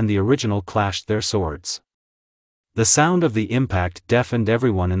clone and the original clashed their swords. The sound of the impact deafened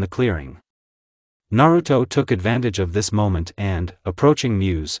everyone in the clearing. Naruto took advantage of this moment and, approaching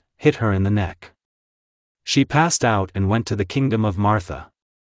Muse, hit her in the neck. She passed out and went to the kingdom of Martha.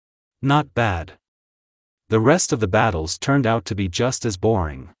 Not bad. The rest of the battles turned out to be just as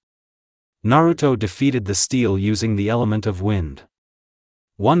boring. Naruto defeated the steel using the element of wind.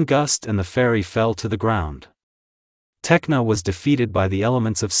 One gust and the fairy fell to the ground. Tekna was defeated by the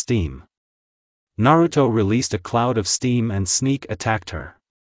elements of steam. Naruto released a cloud of steam and sneak attacked her.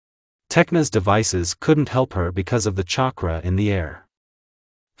 Tekna's devices couldn't help her because of the chakra in the air.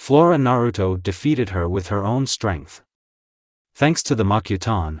 Flora Naruto defeated her with her own strength. Thanks to the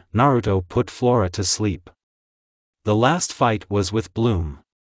Makutan, Naruto put Flora to sleep. The last fight was with Bloom.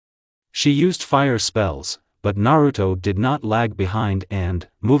 She used fire spells, but Naruto did not lag behind and,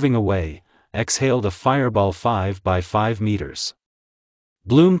 moving away, exhaled a fireball 5 by 5 meters.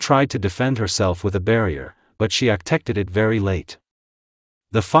 Bloom tried to defend herself with a barrier, but she detected it very late.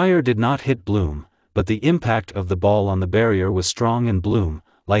 The fire did not hit Bloom, but the impact of the ball on the barrier was strong and Bloom,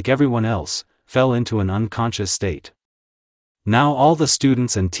 like everyone else, fell into an unconscious state. Now all the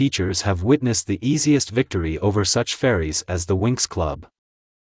students and teachers have witnessed the easiest victory over such fairies as the Winx Club.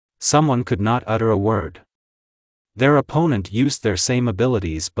 Someone could not utter a word. Their opponent used their same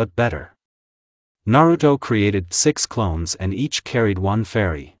abilities but better. Naruto created 6 clones and each carried 1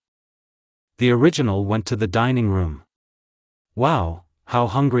 fairy. The original went to the dining room. Wow, how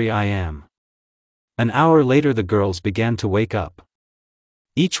hungry I am. An hour later the girls began to wake up.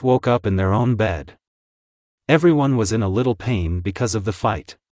 Each woke up in their own bed. Everyone was in a little pain because of the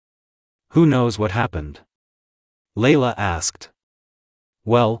fight. Who knows what happened? Layla asked.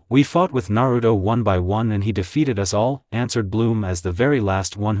 Well, we fought with Naruto one by one and he defeated us all, answered Bloom as the very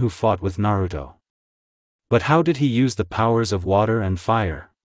last one who fought with Naruto. But how did he use the powers of water and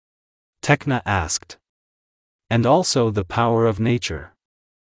fire? Tekna asked. And also the power of nature.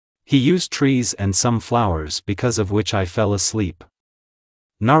 He used trees and some flowers because of which I fell asleep.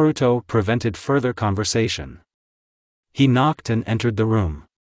 Naruto prevented further conversation. He knocked and entered the room.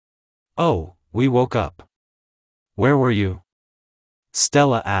 Oh, we woke up. Where were you?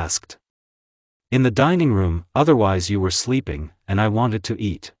 Stella asked. In the dining room, otherwise you were sleeping, and I wanted to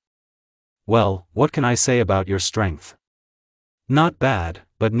eat. Well, what can I say about your strength? Not bad,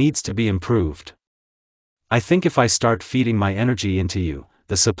 but needs to be improved. I think if I start feeding my energy into you,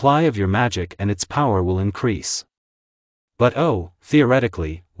 the supply of your magic and its power will increase. But oh,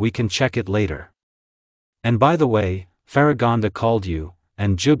 theoretically, we can check it later. And by the way, Faragonda called you,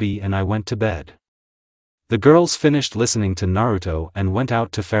 and Juubi and I went to bed. The girls finished listening to Naruto and went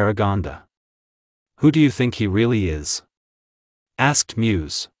out to Faragonda. Who do you think he really is? Asked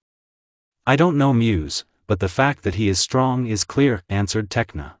Muse. I don't know Muse, but the fact that he is strong is clear, answered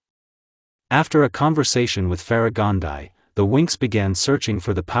Tekna. After a conversation with Faragonda, the Winx began searching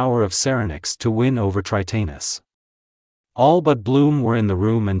for the power of Serenix to win over Tritanus. All but Bloom were in the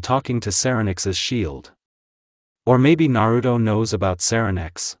room and talking to Serenix's shield. Or maybe Naruto knows about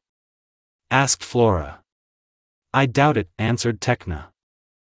Serenix? Asked Flora. I doubt it, answered Tekna.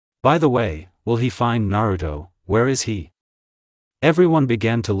 By the way, will he find Naruto? Where is he? Everyone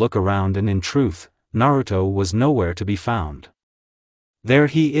began to look around and in truth, Naruto was nowhere to be found. There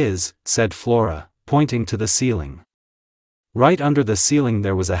he is, said Flora, pointing to the ceiling. Right under the ceiling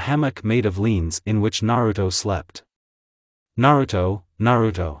there was a hammock made of leaves in which Naruto slept. Naruto,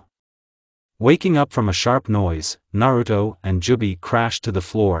 Naruto. Waking up from a sharp noise, Naruto and Juubi crashed to the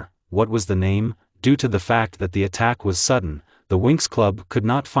floor. What was the name? Due to the fact that the attack was sudden, the Winx Club could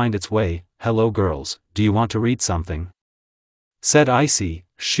not find its way. Hello girls, do you want to read something? Said Icy,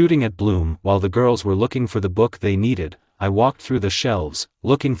 shooting at Bloom. While the girls were looking for the book they needed, I walked through the shelves,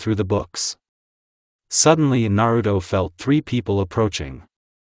 looking through the books. Suddenly Naruto felt 3 people approaching.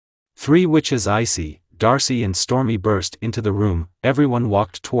 3 witches. Icy, Darcy and Stormy burst into the room. Everyone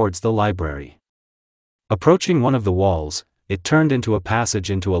walked towards the library. Approaching one of the walls, it turned into a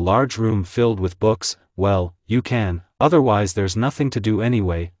passage into a large room filled with books. Well, you can, otherwise there's nothing to do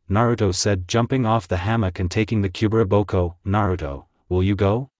anyway, Naruto said, jumping off the hammock and taking the Kuburaboko. Naruto, will you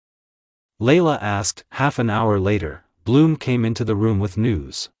go? Layla asked. Half an hour later, Bloom came into the room with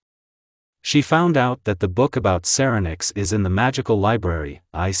news. She found out that the book about Serenix is in the magical library.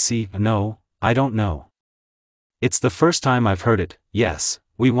 I see. No, I don't know. It's the first time I've heard it. Yes,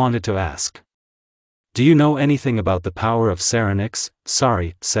 we wanted to ask. Do you know anything about the power of Serenix?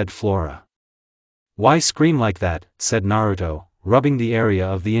 Sorry, said Flora. Why scream like that, said Naruto, rubbing the area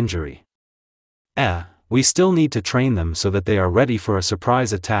of the injury. We still need to train them so that they are ready for a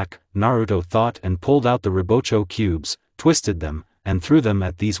surprise attack, Naruto thought, and pulled out the Ribocho cubes, twisted them, and threw them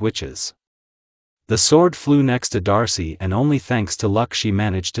at these witches. The sword flew next to Darcy and only thanks to luck she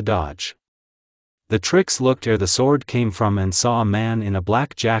managed to dodge. The Trix looked where the sword came from and saw a man in a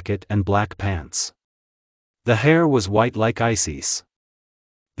black jacket and black pants. The hair was white like Icy's.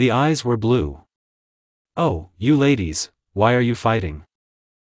 The eyes were blue. Oh, you ladies, why are you fighting?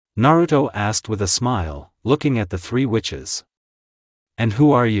 Naruto asked with a smile, looking at the 3 witches. And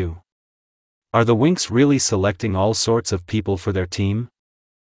who are you? Are the Winx really selecting all sorts of people for their team?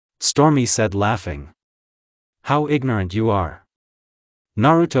 Stormy said, laughing. How ignorant you are.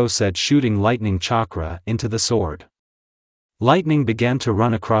 Naruto said, shooting lightning chakra into the sword. Lightning began to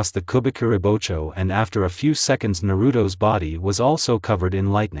run across the Kubikuribocho and after a few seconds Naruto's body was also covered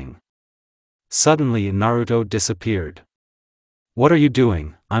in lightning. Suddenly Naruto disappeared. What are you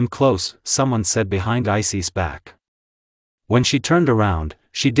doing? I'm close, someone said behind Icy's back. When she turned around,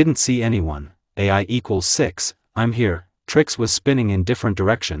 she didn't see anyone. AI equals 6, I'm here. Trix was spinning in different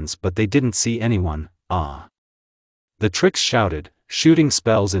directions but they didn't see anyone. The Trix shouted, shooting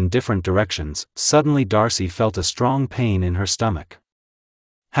spells in different directions. Suddenly Darcy felt a strong pain in her stomach.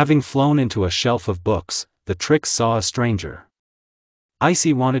 Having flown into a shelf of books, the Trix saw a stranger.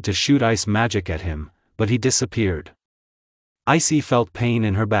 Icy wanted to shoot ice magic at him, but he disappeared. Icy felt pain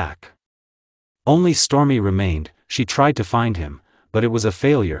in her back. Only Stormy remained. She tried to find him, but it was a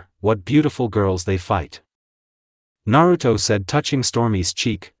failure. What beautiful girls they fight. Naruto said, touching Stormy's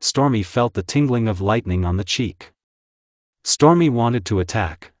cheek. Stormy felt the tingling of lightning on the cheek. Stormy wanted to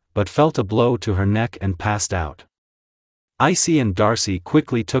attack, but felt a blow to her neck and passed out. Icy and Darcy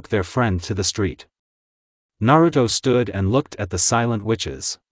quickly took their friend to the street. Naruto stood and looked at the silent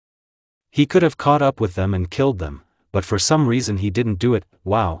witches. He could have caught up with them and killed them, but for some reason he didn't do it.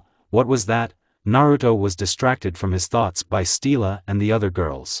 Wow, what was that? Naruto was distracted from his thoughts by Stella and the other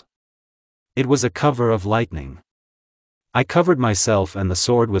girls. It was a cover of lightning. I covered myself and the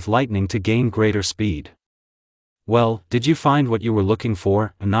sword with lightning to gain greater speed. Well, did you find what you were looking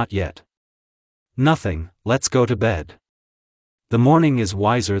for? Not yet. Nothing, let's go to bed. The morning is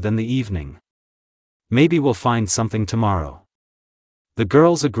wiser than the evening. Maybe we'll find something tomorrow. The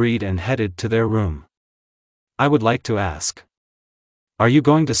girls agreed and headed to their room. I would like to ask. Are you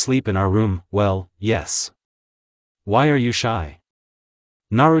going to sleep in our room? Well, yes. Why are you shy?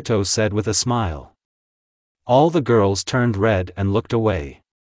 Naruto said with a smile. All the girls turned red and looked away.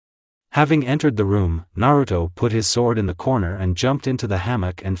 Having entered the room, Naruto put his sword in the corner and jumped into the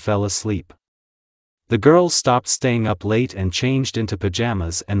hammock and fell asleep. The girls stopped staying up late and changed into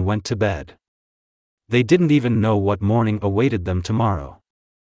pajamas and went to bed. They didn't even know what morning awaited them tomorrow.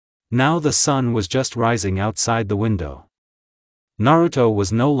 Now the sun was just rising outside the window. Naruto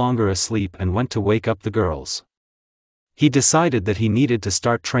was no longer asleep and went to wake up the girls. He decided that he needed to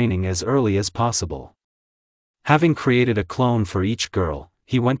start training as early as possible. Having created a clone for each girl,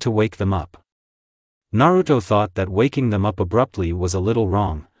 he went to wake them up. Naruto thought that waking them up abruptly was a little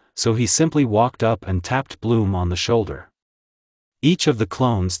wrong, so he simply walked up and tapped Bloom on the shoulder. Each of the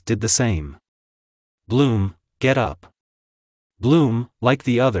clones did the same. Bloom, get up. Bloom, like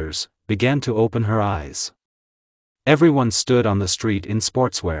the others, began to open her eyes. Everyone stood on the street in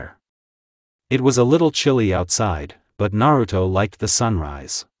sportswear. It was a little chilly outside, but Naruto liked the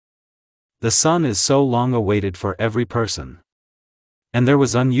sunrise. The sun is so long awaited for every person. And there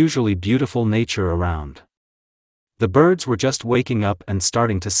was unusually beautiful nature around. The birds were just waking up and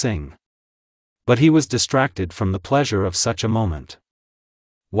starting to sing. But he was distracted from the pleasure of such a moment.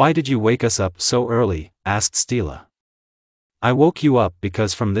 Why did you wake us up so early? Asked Stella. I woke you up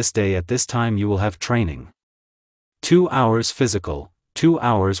because from this day at this time you will have training. 2 hours physical, 2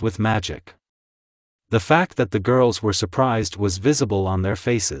 hours with magic. The fact that the girls were surprised was visible on their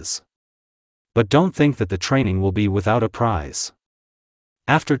faces. But don't think that the training will be without a prize.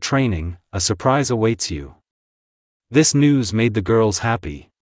 After training, a surprise awaits you. This news made the girls happy.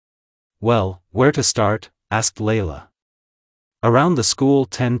 Well, where to start? Asked Layla. Around the school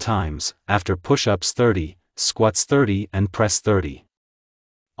 10 times, after push-ups 30, squats 30 and press 30.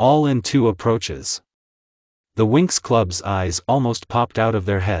 All in 2 approaches. The Winx Club's eyes almost popped out of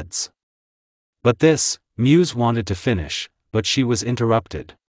their heads. But this, Muse wanted to finish, but she was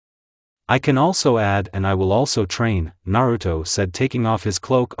interrupted. I can also add and I will also train, Naruto said, taking off his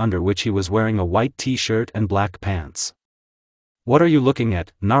cloak under which he was wearing a white t-shirt and black pants. What are you looking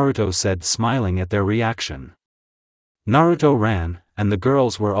at? Naruto said, smiling at their reaction. Naruto ran, and the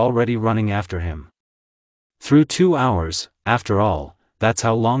girls were already running after him. Through 2 hours, after all, that's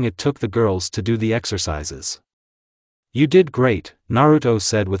how long it took the girls to do the exercises. You did great, Naruto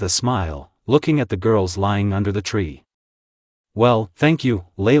said with a smile, looking at the girls lying under the tree. Well, thank you,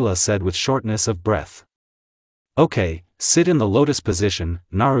 Layla said with shortness of breath. Okay, sit in the lotus position,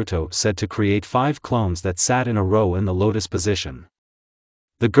 Naruto said to create 5 clones that sat in a row in the lotus position.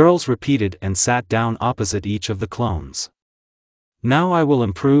 The girls repeated and sat down opposite each of the clones. Now I will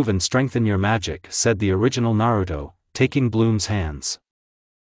improve and strengthen your magic, said the original Naruto, taking Bloom's hands.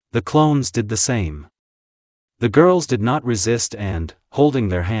 The clones did the same. The girls did not resist and, holding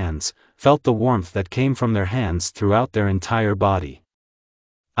their hands, felt the warmth that came from their hands throughout their entire body.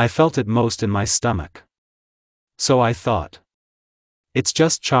 I felt it most in my stomach. So I thought. It's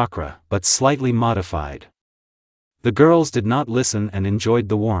just chakra, but slightly modified. The girls did not listen and enjoyed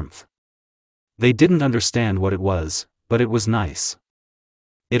the warmth. They didn't understand what it was, but it was nice.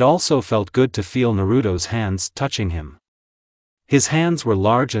 It also felt good to feel Naruto's hands touching him. His hands were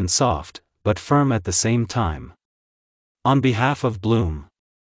large and soft, but firm at the same time. On behalf of Bloom.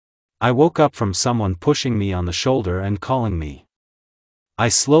 I woke up from someone pushing me on the shoulder and calling me. I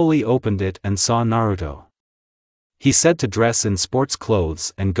slowly opened it and saw Naruto. He said to dress in sports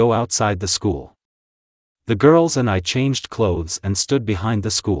clothes and go outside the school. The girls and I changed clothes and stood behind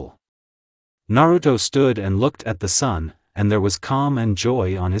the school. Naruto stood and looked at the sun, and there was calm and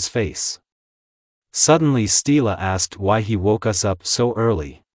joy on his face. Suddenly Stila asked why he woke us up so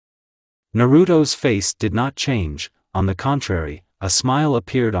early. Naruto's face did not change, on the contrary, a smile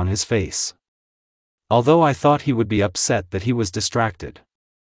appeared on his face. Although I thought he would be upset that he was distracted.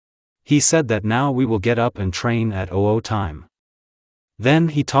 He said that now we will get up and train at 00 time. Then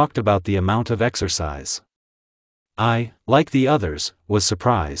he talked about the amount of exercise. I, like the others, was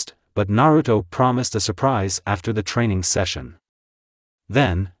surprised, but Naruto promised a surprise after the training session.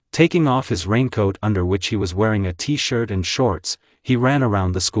 Then, taking off his raincoat under which he was wearing a t-shirt and shorts, he ran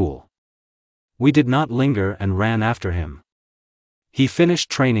around the school. We did not linger and ran after him. He finished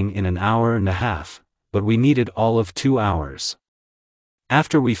training in an hour and a half, but we needed all of 2 hours.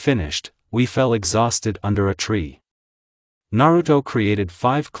 After we finished, we fell exhausted under a tree. Naruto created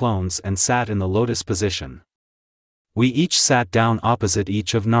 5 clones and sat in the lotus position. We each sat down opposite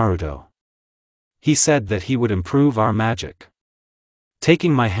each of Naruto. He said that he would improve our magic.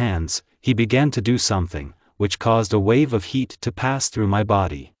 Taking my hands, he began to do something, which caused a wave of heat to pass through my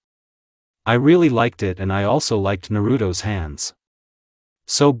body. I really liked it, and I also liked Naruto's hands.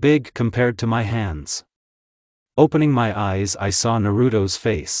 So big compared to my hands. Opening my eyes, I saw Naruto's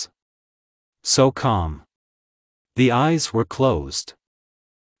face. So calm. The eyes were closed.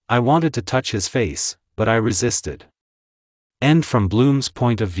 I wanted to touch his face, but I resisted. End from Bloom's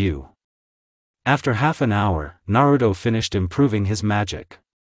point of view. After half an hour, Naruto finished improving his magic.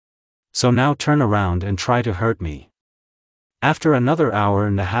 So now turn around and try to hurt me. After another hour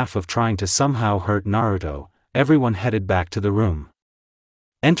and a half of trying to somehow hurt Naruto, everyone headed back to the room.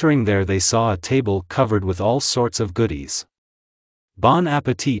 Entering there, they saw a table covered with all sorts of goodies. Bon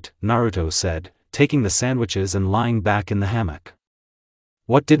appetit, Naruto said, taking the sandwiches and lying back in the hammock.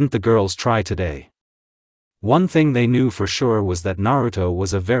 What didn't the girls try today? One thing they knew for sure was that Naruto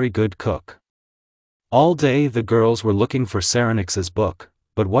was a very good cook. All day the girls were looking for Serenix's book,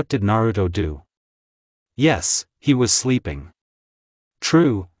 but what did Naruto do? Yes, he was sleeping.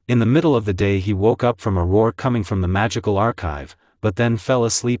 True, in the middle of the day he woke up from a roar coming from the magical archive, but then fell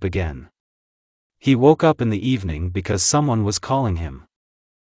asleep again. He woke up in the evening because someone was calling him.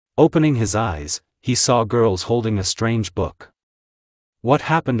 Opening his eyes, he saw girls holding a strange book. What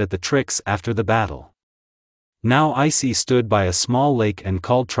happened at the tricks after the battle? Now Icy stood by a small lake and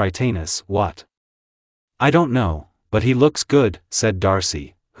called Tritanus. What? I don't know, but he looks good, said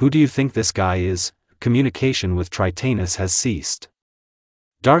Darcy. Who do you think this guy is? Communication with Tritanus has ceased.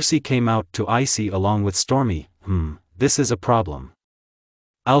 Darcy came out to Icy along with Stormy. This is a problem.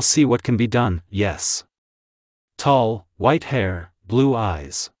 I'll see what can be done. Yes. Tall, white hair, blue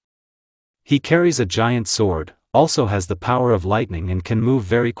eyes. He carries a giant sword, also has the power of lightning and can move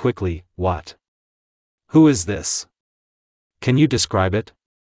very quickly. What? Who is this? Can you describe it?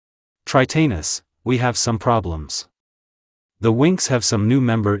 Tritanus, we have some problems. The Winks have some new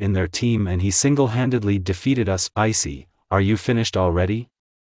member in their team and he single-handedly defeated us. Icy, are you finished already?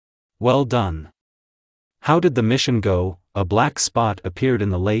 Well done. How did the mission go? A black spot appeared in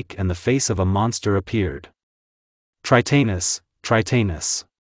the lake and the face of a monster appeared. Tritanus, Tritanus.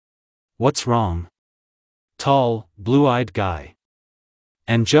 What's wrong? Tall, blue-eyed guy.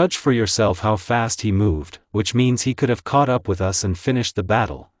 And judge for yourself how fast he moved, which means he could have caught up with us and finished the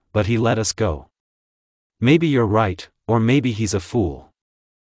battle, but he let us go. Maybe you're right, or maybe he's a fool.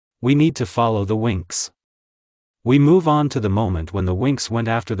 We need to follow the Winks. We move on to the moment when the Winks went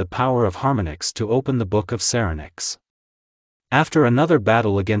after the power of Harmonix to open the Book of Serenix. After another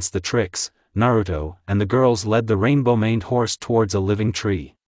battle against the Tricks, Naruto and the girls led the rainbow-maned horse towards a living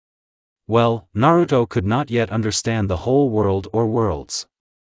tree. Well, Naruto could not yet understand the whole world or worlds.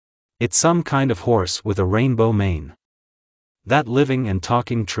 It's some kind of horse with a rainbow mane. That living and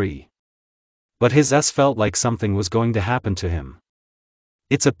talking tree. But his felt like something was going to happen to him.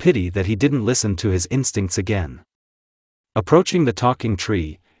 It's a pity that he didn't listen to his instincts again. Approaching the talking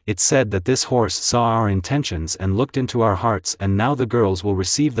tree, it said that this horse saw our intentions and looked into our hearts, and now the girls will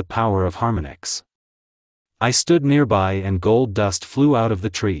receive the power of Harmonix. I stood nearby and gold dust flew out of the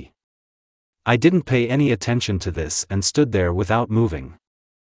tree. I didn't pay any attention to this and stood there without moving.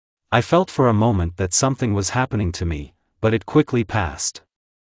 I felt for a moment that something was happening to me, but it quickly passed.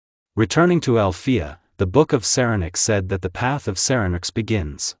 Returning to Althea, the Book of Serenix said that the path of Serenix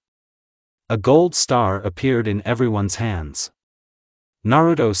begins. A gold star appeared in everyone's hands.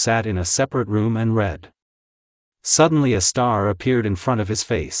 Naruto sat in a separate room and read. Suddenly a star appeared in front of his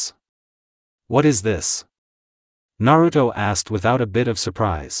face. What is this? Naruto asked without a bit of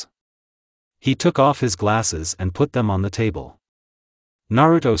surprise. He took off his glasses and put them on the table.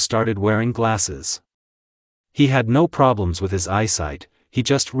 Naruto started wearing glasses. He had no problems with his eyesight, he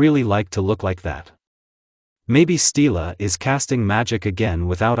just really liked to look like that. Maybe Stila is casting magic again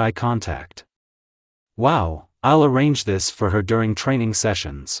without eye contact. Wow, I'll arrange this for her during training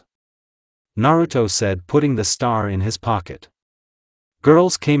sessions, Naruto said, putting the star in his pocket.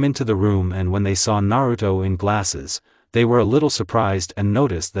 Girls came into the room, and when they saw Naruto in glasses, they were a little surprised and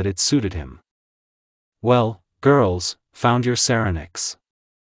noticed that it suited him. Well, girls, found your Serenix?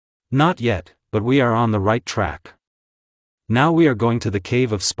 Not yet, but we are on the right track. Now we are going to the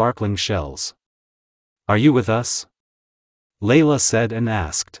cave of sparkling shells. Are you with us? Layla said and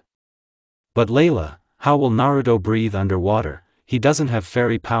asked. But Layla, how will Naruto breathe underwater? He doesn't have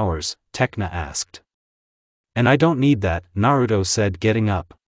fairy powers, Tekna asked. And I don't need that, Naruto said, getting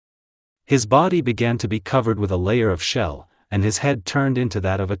up. His body began to be covered with a layer of shell, and his head turned into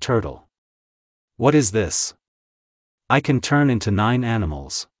that of a turtle. What is this? I can turn into 9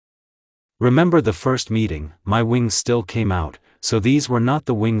 animals. Remember the first meeting, my wings still came out, so these were not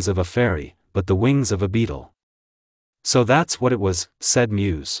the wings of a fairy, but the wings of a beetle. So that's what it was, said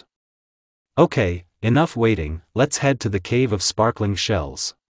Muse. Okay, enough waiting, let's head to the cave of sparkling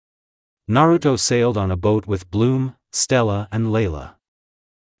shells. Naruto sailed on a boat with Bloom, Stella and Layla.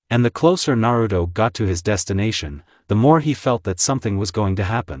 And the closer Naruto got to his destination, the more he felt that something was going to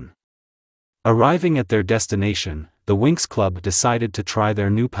happen. Arriving at their destination, the Winx Club decided to try their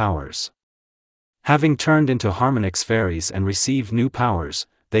new powers. Having turned into Harmonix fairies and received new powers,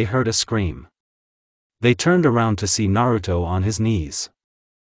 they heard a scream. They turned around to see Naruto on his knees.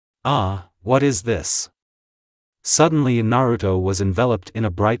 Ah, what is this? Suddenly Naruto was enveloped in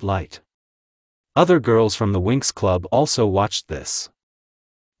a bright light. Other girls from the Winx Club also watched this.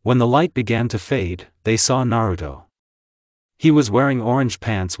 When the light began to fade, they saw Naruto. He was wearing orange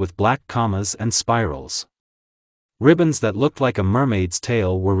pants with black commas and spirals. Ribbons that looked like a mermaid's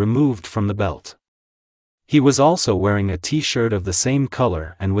tail were removed from the belt. He was also wearing a t-shirt of the same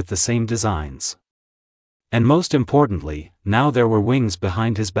color and with the same designs. And most importantly, now there were wings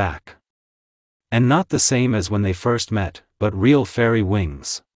behind his back. And not the same as when they first met, but real fairy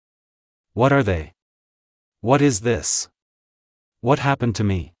wings. What are they? What is this? What happened to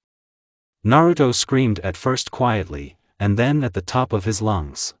me? Naruto screamed at first quietly, and then at the top of his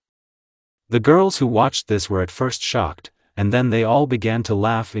lungs. The girls who watched this were at first shocked, and then they all began to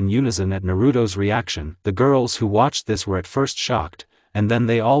laugh in unison at Naruto's reaction. The girls who watched this were at first shocked, and then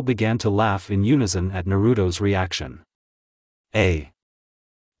they all began to laugh in unison at Naruto's reaction. The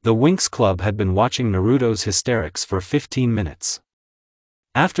Winx Club had been watching Naruto's hysterics for 15 minutes.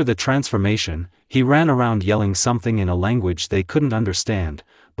 After the transformation, he ran around yelling something in a language they couldn't understand,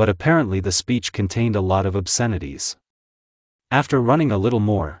 but apparently the speech contained a lot of obscenities. After running a little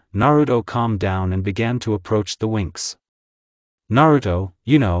more, Naruto calmed down and began to approach the Winx. Naruto,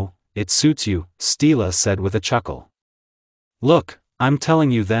 you know, it suits you, Stella said with a chuckle. Look, I'm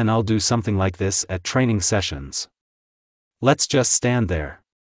telling you, then I'll do something like this at training sessions. Let's just stand there.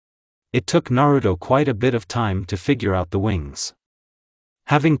 It took Naruto quite a bit of time to figure out the wings.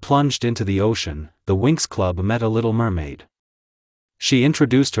 Having plunged into the ocean, the Winx Club met a little mermaid. She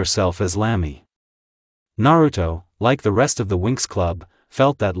introduced herself as Lamy. Naruto, like the rest of the Winx Club,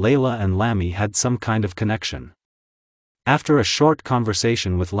 felt that Layla and Lamy had some kind of connection. After a short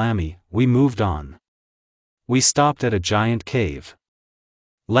conversation with Lamy, we moved on. We stopped at a giant cave.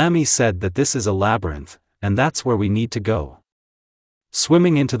 Lamy said that this is a labyrinth, and that's where we need to go.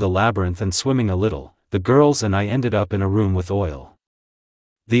 Swimming into the labyrinth and swimming a little, the girls and I ended up in a room with oil.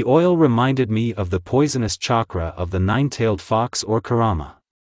 The oil reminded me of the poisonous chakra of the 9-tailed fox or kurama.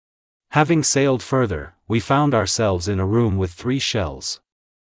 Having sailed further, we found ourselves in a room with 3 shells.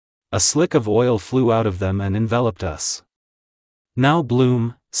 A slick of oil flew out of them and enveloped us. Now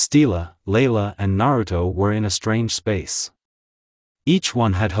Bloom, Stella, Layla and Naruto were in a strange space. Each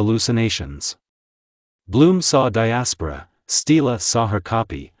one had hallucinations. Bloom saw diaspora, Stella saw her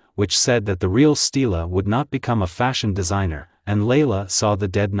copy, which said that the real Stella would not become a fashion designer, and Layla saw the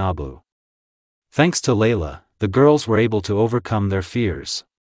dead Nabu. Thanks to Layla, the girls were able to overcome their fears.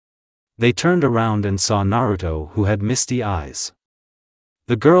 They turned around and saw Naruto, who had misty eyes.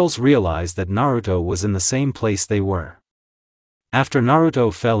 The girls realized that Naruto was in the same place they were. After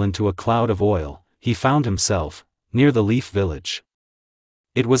Naruto fell into a cloud of oil, he found himself near the Leaf Village.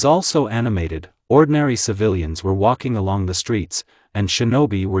 It was also animated. Ordinary civilians were walking along the streets, and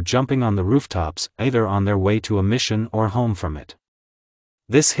shinobi were jumping on the rooftops, either on their way to a mission or home from it.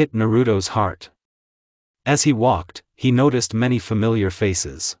 This hit Naruto's heart. As he walked, he noticed many familiar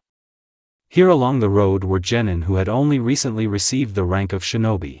faces. Here along the road were genin who had only recently received the rank of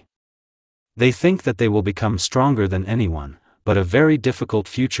shinobi. They think that they will become stronger than anyone, but a very difficult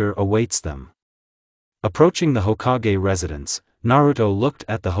future awaits them. Approaching the Hokage residence, Naruto looked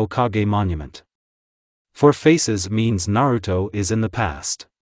at the Hokage monument. 4 faces means Naruto is in the past.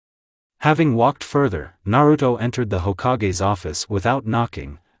 Having walked further, Naruto entered the Hokage's office without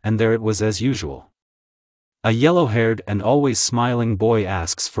knocking, and there it was as usual. A yellow-haired and always smiling boy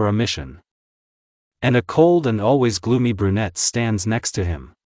asks for a mission. And a cold and always gloomy brunette stands next to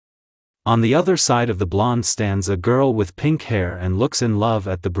him. On the other side of the blonde stands a girl with pink hair and looks in love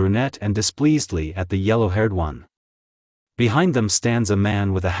at the brunette and displeasedly at the yellow-haired one. Behind them stands a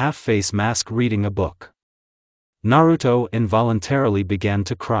man with a half-face mask reading a book. Naruto involuntarily began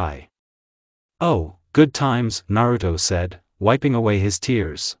to cry. "Oh, good times," Naruto said, wiping away his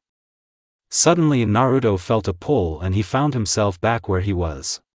tears. Suddenly Naruto felt a pull and he found himself back where he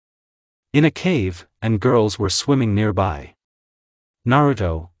was. In a cave, and girls were swimming nearby.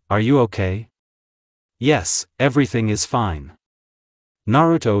 "Naruto, are you okay?" "Yes, everything is fine."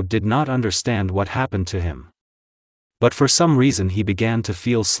 Naruto did not understand what happened to him. But for some reason he began to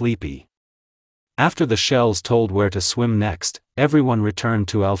feel sleepy. After the shells told where to swim next, everyone returned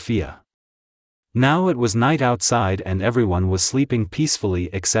to Althea. Now it was night outside and everyone was sleeping peacefully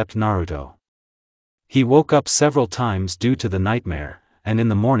except Naruto. He woke up several times due to the nightmare, and in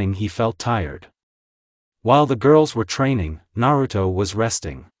the morning he felt tired. While the girls were training, Naruto was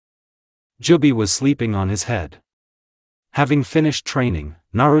resting. Juubi was sleeping on his head. Having finished training,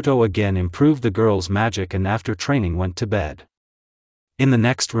 Naruto again improved the girls' magic and after training went to bed. In the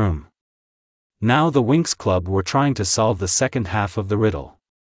next room. Now the Winx Club were trying to solve the second half of the riddle.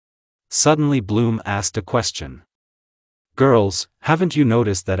 Suddenly Bloom asked a question. "Girls, haven't you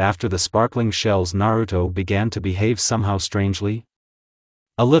noticed that after the sparkling shells Naruto began to behave somehow strangely?"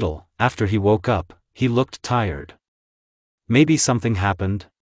 "A little." After he woke up, he looked tired. "Maybe something happened?"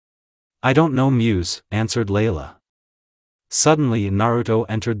 "I don't know, Muse," answered Layla. Suddenly Naruto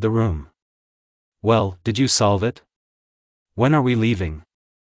entered the room. "Well, did you solve it? When are we leaving?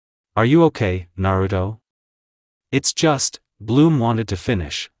 Are you okay, Naruto?" "It's just," Bloom wanted to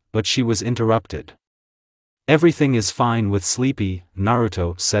finish, but she was interrupted. "Everything is fine with Sleepy,"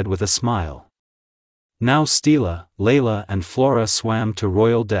 Naruto said with a smile. Now Stila, Layla and Flora swam to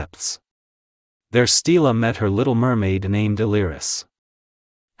royal depths. There Stila met her little mermaid named Illyris.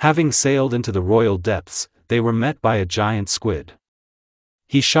 Having sailed into the royal depths, they were met by a giant squid.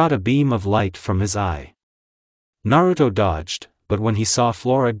 He shot a beam of light from his eye. Naruto dodged, but when he saw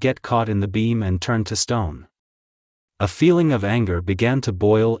Flora get caught in the beam and turned to stone, a feeling of anger began to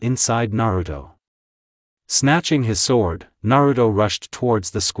boil inside Naruto. Snatching his sword, Naruto rushed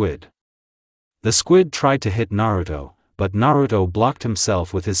towards the squid. The squid tried to hit Naruto, but Naruto blocked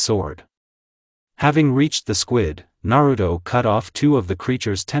himself with his sword. Having reached the squid, Naruto cut off two of the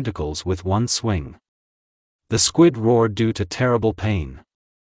creature's tentacles with one swing. The squid roared due to terrible pain.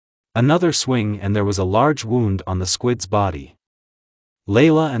 Another swing and there was a large wound on the squid's body.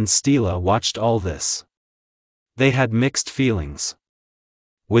 Layla and Stila watched all this. They had mixed feelings.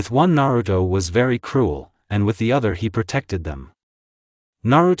 With one Naruto was very cruel, and with the other he protected them.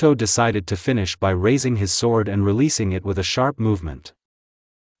 Naruto decided to finish by raising his sword and releasing it with a sharp movement.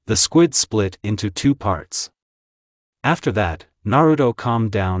 The squid split into two parts. After that, Naruto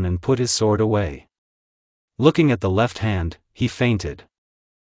calmed down and put his sword away. Looking at the left hand, he fainted.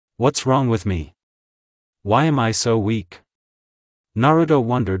 "What's wrong with me? Why am I so weak?" Naruto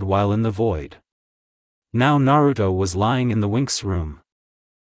wondered while in the void. Now Naruto was lying in the Winx room.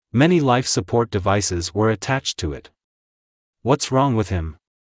 Many life support devices were attached to it. What's wrong with him?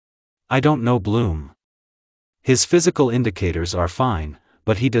 I don't know, Bloom. His physical indicators are fine,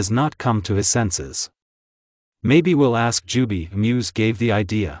 but he does not come to his senses. Maybe we'll ask Juubi, Muse gave the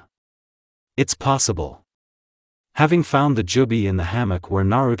idea. It's possible. Having found the Juubi in the hammock where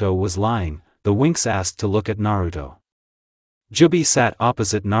Naruto was lying, the Winx asked to look at Naruto. Juubi sat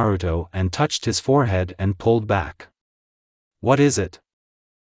opposite Naruto and touched his forehead and pulled back. What is it?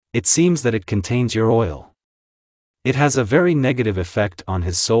 It seems that it contains your oil. It has a very negative effect on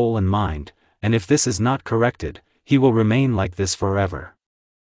his soul and mind, and if this is not corrected, he will remain like this forever.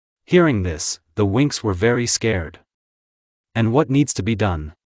 Hearing this, the Winx were very scared. And what needs to be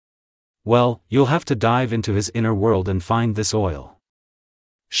done? Well, you'll have to dive into his inner world and find this oil.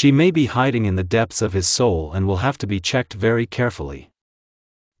 She may be hiding in the depths of his soul and will have to be checked very carefully.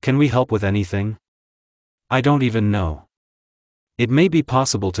 Can we help with anything? I don't even know. It may be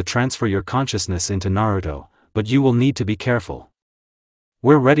possible to transfer your consciousness into Naruto, but you will need to be careful.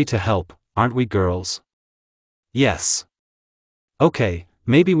 We're ready to help, aren't we, girls? Yes. Okay,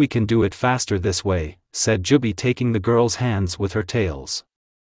 maybe we can do it faster this way, said Juubi, taking the girls' hands with her tails.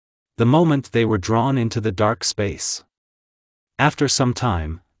 The moment they were drawn into the dark space. After some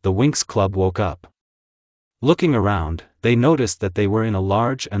time, the Winx Club woke up. Looking around, they noticed that they were in a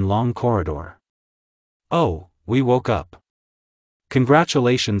large and long corridor. Oh, we woke up.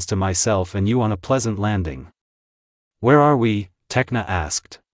 Congratulations to myself and you on a pleasant landing. Where are we? Tekna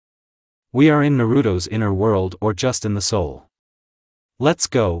asked. We are in Naruto's inner world or just in the soul? Let's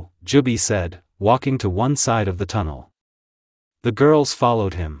go, Juubi said, walking to one side of the tunnel. The girls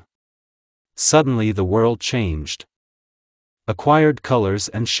followed him. Suddenly the world changed. Acquired colors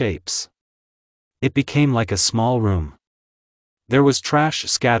and shapes. It became like a small room. There was trash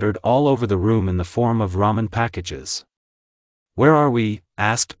scattered all over the room in the form of ramen packages. Where are we?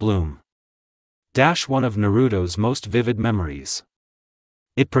 Asked Bloom. One of Naruto's most vivid memories.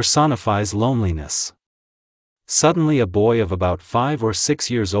 It personifies loneliness. Suddenly a boy of about 5 or 6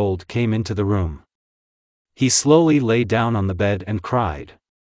 years old came into the room. He slowly lay down on the bed and cried.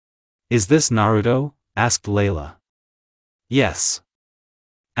 Is this Naruto? Asked Layla. Yes.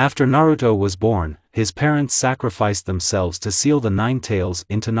 After Naruto was born, his parents sacrificed themselves to seal the 9 tails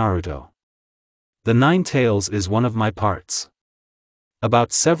into Naruto. The 9 tails is one of my parts.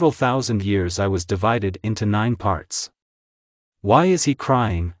 About several thousand years I was divided into 9 parts. Why is he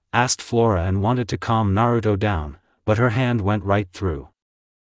crying? Asked Flora and wanted to calm Naruto down, but her hand went right through.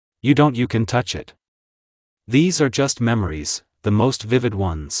 You can touch it. These are just memories, the most vivid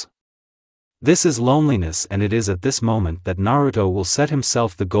ones. This is loneliness, and it is at this moment that Naruto will set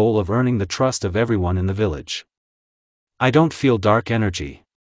himself the goal of earning the trust of everyone in the village. I don't feel dark energy.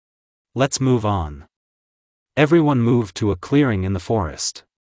 Let's move on. Everyone moved to a clearing in the forest.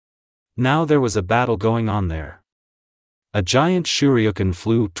 Now there was a battle going on there. A giant shuriken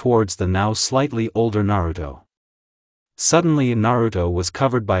flew towards the now slightly older Naruto. Suddenly Naruto was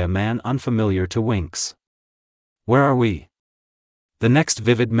covered by a man unfamiliar to Winx. Where are we? The next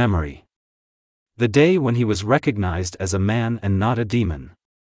vivid memory. The day when he was recognized as a man and not a demon.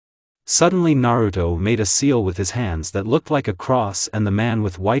 Suddenly Naruto made a seal with his hands that looked like a cross, and the man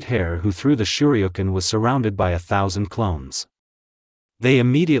with white hair who threw the shuriken was surrounded by 1,000 clones. They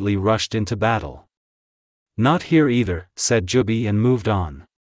immediately rushed into battle. Not here either, said Juubi and moved on.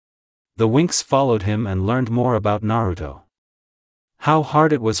 The Winx followed him and learned more about Naruto. How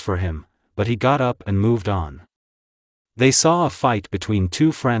hard it was for him, but he got up and moved on. They saw a fight between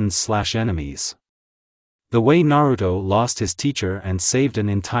 2 friends/enemies. The way Naruto lost his teacher and saved an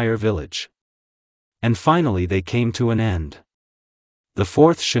entire village. And finally they came to an end. The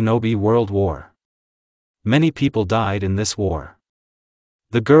 4th Shinobi World War. Many people died in this war.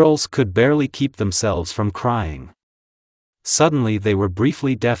 The girls could barely keep themselves from crying. Suddenly they were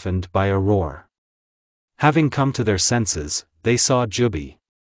briefly deafened by a roar. Having come to their senses, they saw Juubi.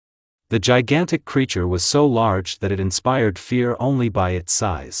 The gigantic creature was so large that it inspired fear only by its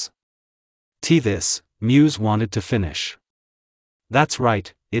size. This, Muse wanted to finish. That's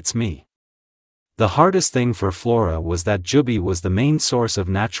right, it's me. The hardest thing for Flora was that Juubi was the main source of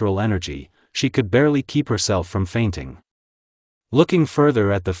natural energy. She could barely keep herself from fainting. Looking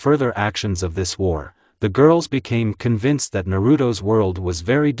further at the further actions of this war, the girls became convinced that Naruto's world was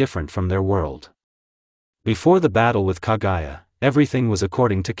very different from their world. Before the battle with Kaguya, everything was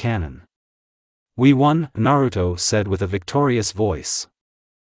according to canon. We won, Naruto said with a victorious voice.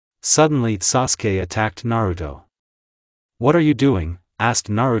 Suddenly Sasuke attacked Naruto. What are you doing? Asked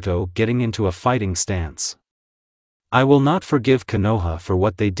Naruto, getting into a fighting stance. I will not forgive Konoha for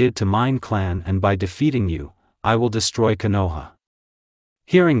what they did to mine clan, and by defeating you, I will destroy Konoha.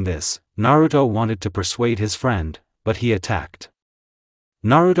 Hearing this, Naruto wanted to persuade his friend, but he attacked.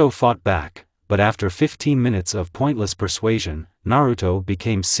 Naruto fought back, but after 15 minutes of pointless persuasion, Naruto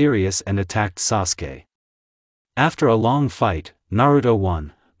became serious and attacked Sasuke. After a long fight, Naruto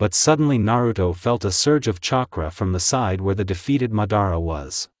won, but suddenly Naruto felt a surge of chakra from the side where the defeated Madara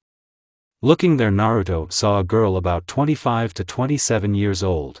was. Looking there, Naruto saw a girl about 25 to 27 years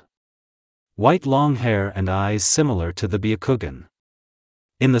old. White long hair and eyes similar to the Byakugan.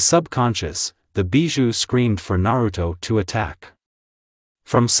 In the subconscious, the Bijou screamed for Naruto to attack.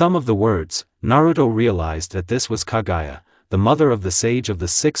 From some of the words, Naruto realized that this was Kaguya, the mother of the Sage of the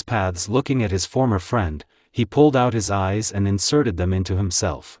 6 Paths. Looking at his former friend, he pulled out his eyes and inserted them into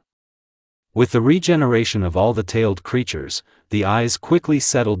himself. With the regeneration of all the tailed creatures, the eyes quickly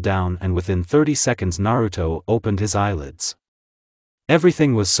settled down, and within 30 seconds Naruto opened his eyelids.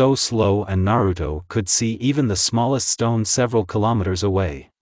 Everything was so slow and Naruto could see even the smallest stone several kilometers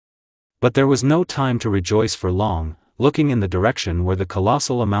away. But there was no time to rejoice for long. Looking in the direction where the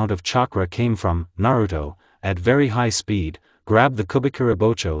colossal amount of chakra came from, Naruto, at very high speed, grabbed the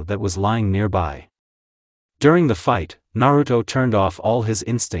Kubikurabocho that was lying nearby. During the fight, Naruto turned off all his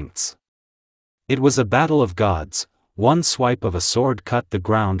instincts. It was a battle of gods. One swipe of a sword cut the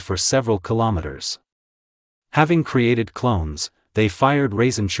ground for several kilometers. Having created clones, they fired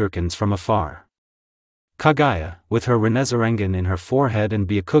raisin shurikens from afar. Kaguya, with her Renesarengen in her forehead and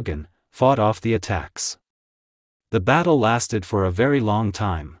Byakugan, fought off the attacks. The battle lasted for a very long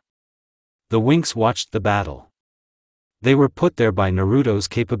time. The Winks watched the battle. They were put there by Naruto's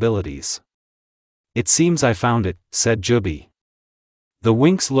capabilities. "It seems I found it," said Juubi. The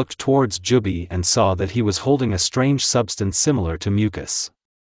Winks looked towards Juubi and saw that he was holding a strange substance similar to mucus.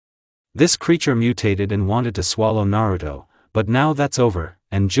 This creature mutated and wanted to swallow Naruto, but now that's over,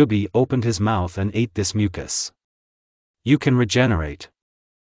 and Juubi opened his mouth and ate this mucus. "You can regenerate."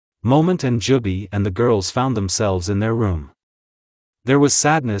 Moment and Juubi and the girls found themselves in their room. There was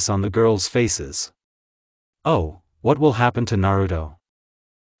sadness on the girls' faces. "Oh, what will happen to Naruto?"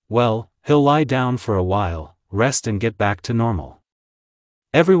 "Well, he'll lie down for a while, rest and get back to normal."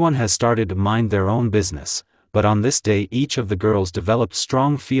 Everyone has started to mind their own business, but on this day each of the girls developed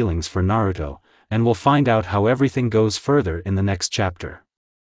strong feelings for Naruto, and we'll find out how everything goes further in the next chapter.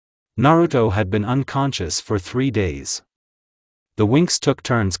 Naruto had been unconscious for 3 days. The Winks took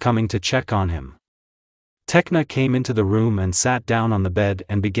turns coming to check on him. Tekna came into the room and sat down on the bed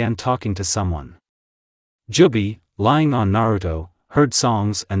and began talking to someone. Juubi, lying on Naruto, heard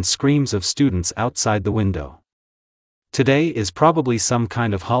songs and screams of students outside the window. Today is probably some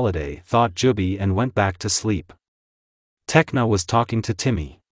kind of holiday, thought Juubi, and went back to sleep. Tekna was talking to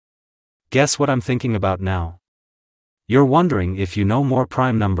Timmy. "Guess what I'm thinking about now? You're wondering if you know more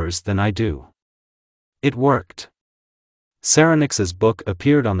prime numbers than I do." It worked. Serenix's book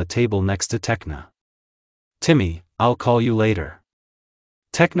appeared on the table next to Tekna. "Timmy, I'll call you later."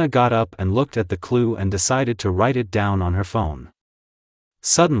 Tekna got up and looked at the clue and decided to write it down on her phone.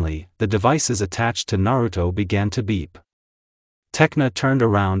 Suddenly, the devices attached to Naruto began to beep. Tekna turned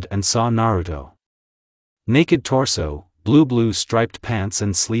around and saw Naruto. Naked torso, blue striped pants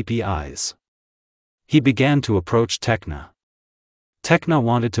and sleepy eyes. He began to approach Tekna. Tekna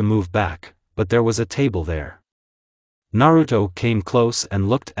wanted to move back, but there was a table there. Naruto came close and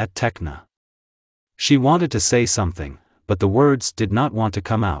looked at Tekna. She wanted to say something, but the words did not want to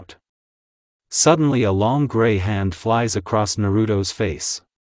come out. Suddenly a long gray hand flies across Naruto's face.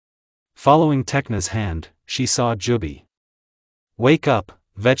 Following Tekna's hand, she saw Juubi. "Wake up,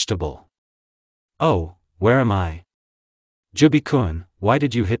 vegetable." "Oh, where am I?" "Juubi-kun, why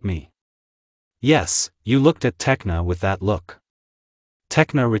did you hit me?" "Yes, you looked at Tekna with that look."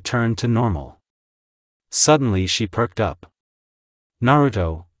 Tekna returned to normal. Suddenly she perked up.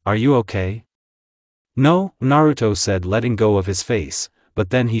 "Naruto, are you okay?" "No," Naruto said, letting go of his face,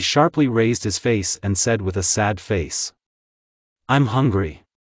 but then he sharply raised his face and said with a sad face, "I'm hungry."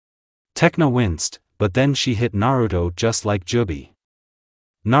 Tekna winced, but then she hit Naruto just like Juubi.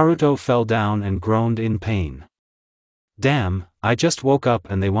 Naruto fell down and groaned in pain. "Damn, I just woke up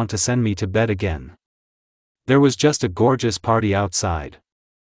and they want to send me to bed again." There was just a gorgeous party outside.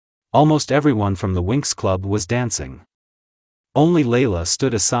 Almost everyone from the Winx Club was dancing. Only Layla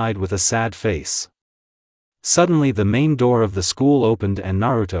stood aside with a sad face. Suddenly the main door of the school opened and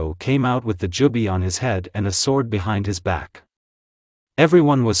Naruto came out with the Juubi on his head and a sword behind his back.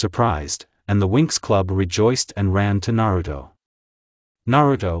 Everyone was surprised, and the Winx Club rejoiced and ran to Naruto.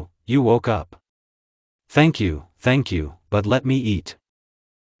 "Naruto, you woke up." Thank you, but let me eat."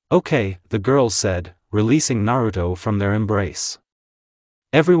 "Okay," the girls said, releasing Naruto from their embrace.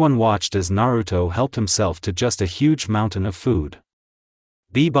 Everyone watched as Naruto helped himself to just a huge mountain of food.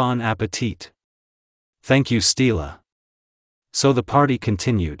 Bon appetit. "Thank you, Stila." So the party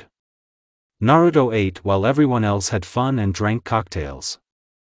continued. Naruto ate while everyone else had fun and drank cocktails.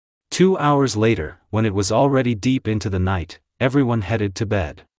 2 hours later, when it was already deep into the night, everyone headed to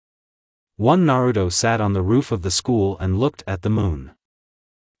bed. One Naruto sat on the roof of the school and looked at the moon.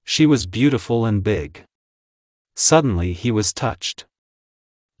 She was beautiful and big. Suddenly he was touched.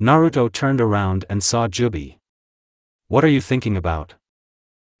 Naruto turned around and saw Juubi. "What are you thinking about?"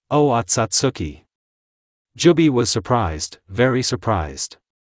 "Oh, Otsutsuki." Juubi was surprised, very surprised.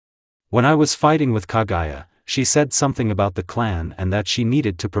 "When I was fighting with Kaguya, she said something about the clan and that she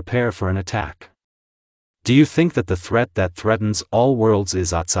needed to prepare for an attack. Do you think that the threat that threatens all worlds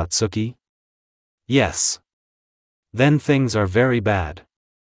is Otsutsuki?" "Yes." "Then things are very bad.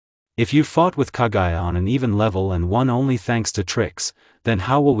 If you fought with Kaguya on an even level and won only thanks to tricks, then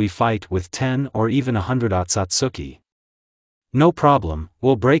how will we fight with 10 or even 100 Otsutsuki?" "No problem,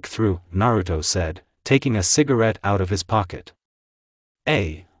 we'll break through," Naruto said, taking a cigarette out of his pocket.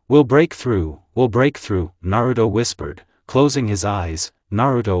 We'll break through, Naruto whispered, closing his eyes.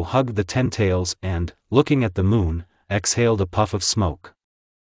 Naruto hugged the 10 tails and, looking at the moon, exhaled a puff of smoke.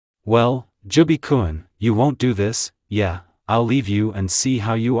 "Well, Juubi-kun, you won't do this?" "Yeah, I'll leave you and see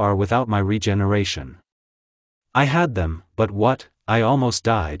how you are without my regeneration." "I had them, but what? I almost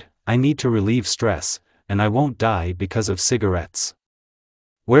died. I need to relieve stress, and I won't die because of cigarettes.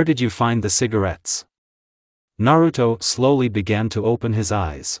 Where did you find the cigarettes? Naruto slowly began to open his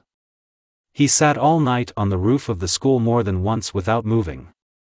eyes. He sat all night on the roof of the school more than once without moving.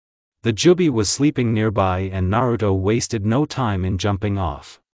 The Juubi was sleeping nearby and Naruto wasted no time in jumping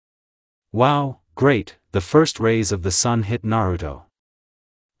off. Wow, great, the first rays of the sun hit Naruto.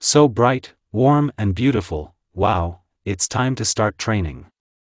 So bright, warm and beautiful, wow, it's time to start training.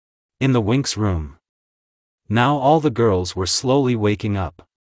 In the Winx room. Now all the girls were slowly waking up.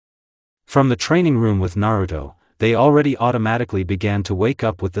 From the training room with Naruto, they already automatically began to wake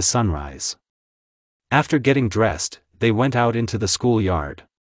up with the sunrise. After getting dressed, they went out into the schoolyard.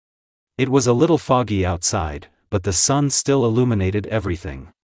 It was a little foggy outside, but the sun still illuminated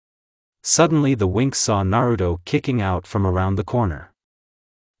everything. Suddenly the Winx saw Naruto kicking out from around the corner.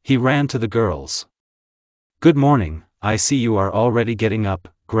 He ran to the girls. Good morning, I see you are already getting up,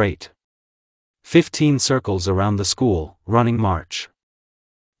 great. 15 circles around the school, running march.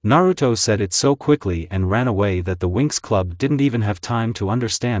 Naruto said it so quickly and ran away that the Winx Club didn't even have time to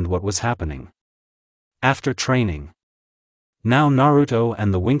understand what was happening. After training. Now Naruto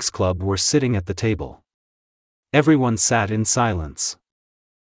and the Winx Club were sitting at the table. Everyone sat in silence.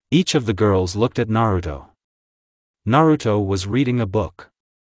 Each of the girls looked at Naruto. Naruto was reading a book.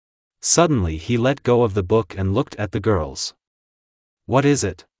 Suddenly he let go of the book and looked at the girls. What is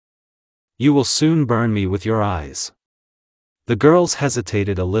it? You will soon burn me with your eyes. The girls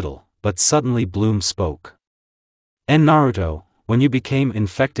hesitated a little, but suddenly Bloom spoke. And Naruto, when you became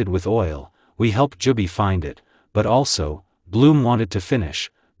infected with oil, we helped Juubi find it, but also, Bloom wanted to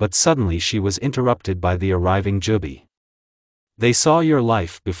finish, but suddenly she was interrupted by the arriving Juubi. They saw your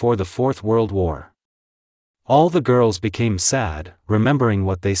life before the Fourth World War. All the girls became sad, remembering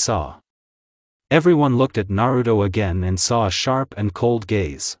what they saw. Everyone looked at Naruto again and saw a sharp and cold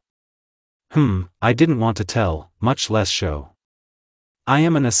gaze. I didn't want to tell, much less show. I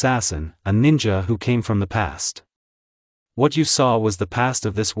am an assassin, a ninja who came from the past. What you saw was the past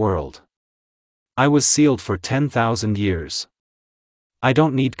of this world. I was sealed for 10,000 years. I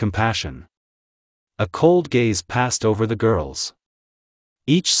don't need compassion. A cold gaze passed over the girls.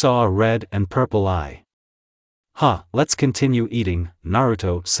 Each saw a red and purple eye. Let's continue eating,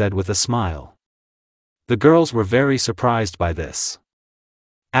 Naruto said with a smile. The girls were very surprised by this.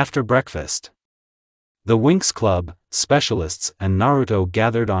 After breakfast, the Winx Club, specialists and Naruto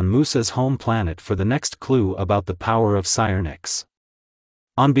gathered on Musa's home planet for the next clue about the power of Psionics.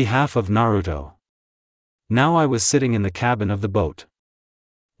 On behalf of Naruto. Now I was sitting in the cabin of the boat.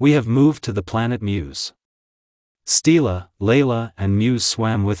 We have moved to the planet Muse. Stila, Layla and Muse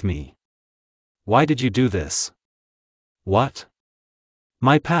swam with me. Why did you do this? What?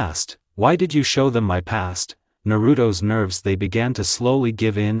 My past, why did you show them my past? Naruto's nerves they began to slowly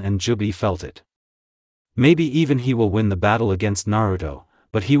give in and Juubi felt it. Maybe even he will win the battle against Naruto,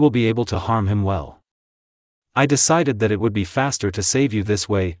 but he will be able to harm him well. I decided that it would be faster to save you this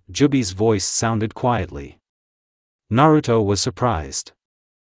way, Juubi's voice sounded quietly. Naruto was surprised.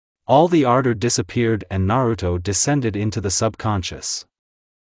 All the ardor disappeared and Naruto descended into the subconscious.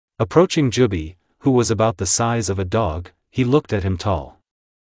 Approaching Juubi, who was about the size of a dog, he looked at him tall.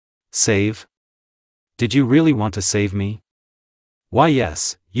 Save? Did you really want to save me? Why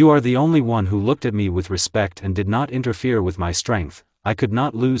yes, you are the only one who looked at me with respect and did not interfere with my strength. I could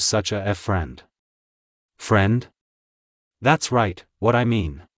not lose such a friend. Friend? That's right, what I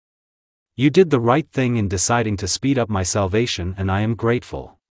mean. You did the right thing in deciding to speed up my salvation and I am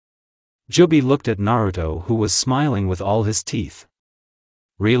grateful. Juubi looked at Naruto who was smiling with all his teeth.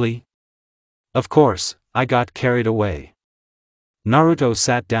 Really? Of course, I got carried away. Naruto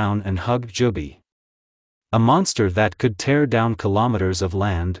sat down and hugged Juubi. A monster that could tear down kilometers of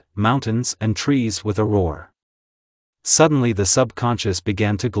land, mountains and trees with a roar. Suddenly the subconscious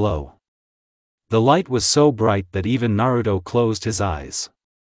began to glow. The light was so bright that even Naruto closed his eyes.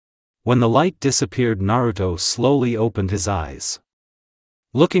 When the light disappeared, Naruto slowly opened his eyes.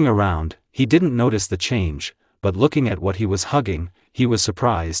 Looking around, he didn't notice the change, but looking at what he was hugging, he was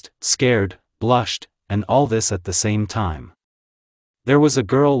surprised, scared, blushed, and all this at the same time. There was a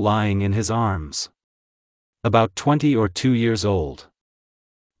girl lying in his arms. About 20 or 2 years old.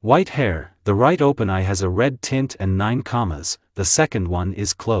 White hair, the right open eye has a red tint and 9 commas, the second one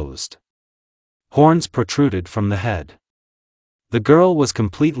is closed. Horns protruded from the head. The girl was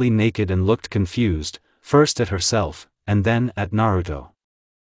completely naked and looked confused, first at herself, and then at Naruto.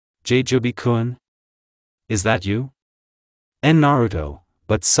 Juubi-kun? Is that you? And Naruto,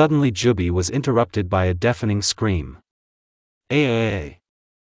 but suddenly Juubi was interrupted by a deafening scream. Ay.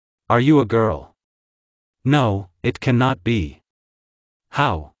 Are you a girl? No, it cannot be.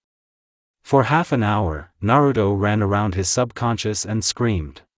 How? For half an hour, Naruto ran around his subconscious and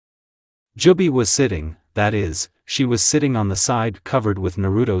screamed. Juubi was sitting, that is, she was sitting on the side covered with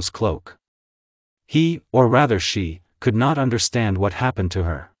Naruto's cloak. He, or rather she, could not understand what happened to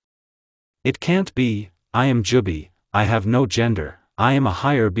her. It can't be, I am Juubi, I have no gender, I am a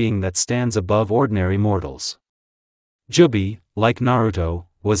higher being that stands above ordinary mortals. Juubi, like Naruto,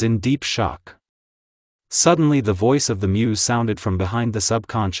 was in deep shock. Suddenly the voice of the muse sounded from behind the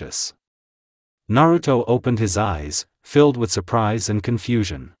subconscious. Naruto opened his eyes, filled with surprise and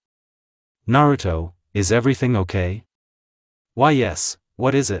confusion. Naruto, is everything okay? Why yes,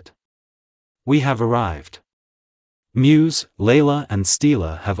 what is it? We have arrived. Muse, Layla and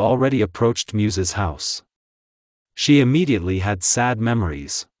Stila have already approached Muse's house. She immediately had sad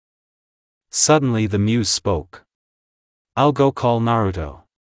memories. Suddenly the muse spoke. I'll go call Naruto.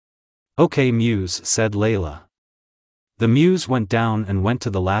 Okay Muse, said Layla. The muse went down and went to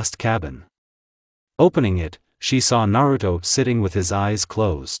the last cabin. Opening it, she saw Naruto sitting with his eyes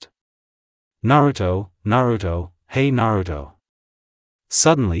closed. Naruto, Naruto, hey Naruto.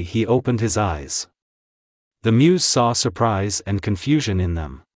 Suddenly he opened his eyes. The muse saw surprise and confusion in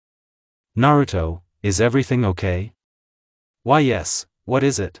them. Naruto, is everything okay? Why yes, what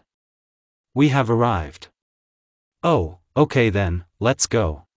is it? We have arrived. Oh, okay then, let's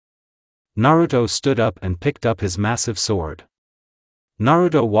go. Naruto stood up and picked up his massive sword.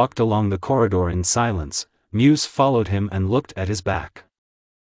 Naruto walked along the corridor in silence. Muse followed him and looked at his back.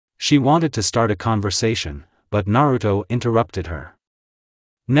 She wanted to start a conversation, but Naruto interrupted her.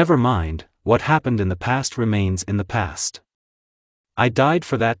 Never mind, what happened in the past remains in the past. I died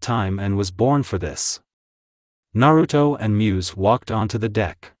for that time and was born for this. Naruto and Muse walked onto the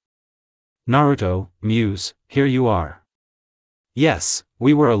deck. Naruto, Muse, here you are. Yes,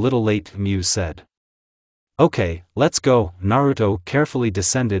 we were a little late, Muse said. Okay, let's go. Naruto carefully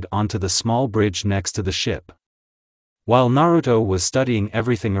descended onto the small bridge next to the ship. While Naruto was studying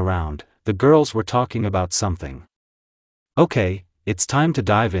everything around, the girls were talking about something. Okay, it's time to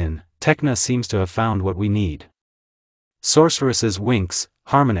dive in. Tecna seems to have found what we need. Sorceresses winks,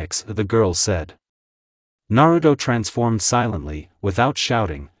 harmonics, the girls said. Naruto transformed silently, without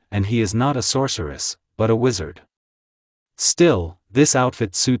shouting, and he is not a sorceress, but a wizard. Still, this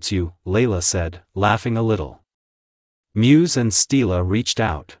outfit suits you, Layla said, laughing a little. Muse and Stila reached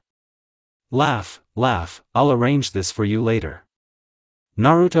out. Laugh, laugh, I'll arrange this for you later.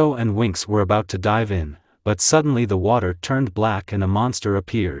 Naruto and Winks were about to dive in, but suddenly the water turned black and a monster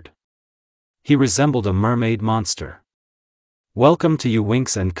appeared. He resembled a mermaid monster. Welcome to you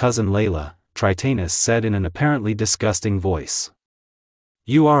Winks and cousin Layla, Tritanus said in an apparently disgusting voice.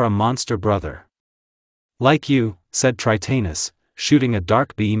 You are a monster brother. Like you, said Tritanus, shooting a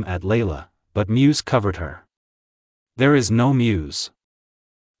dark beam at Layla, but Muse covered her. There is no Muse.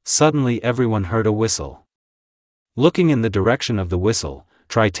 Suddenly everyone heard a whistle. Looking in the direction of the whistle,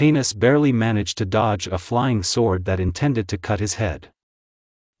 Tritanus barely managed to dodge a flying sword that intended to cut his head.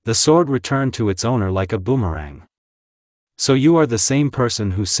 The sword returned to its owner like a boomerang. So you are the same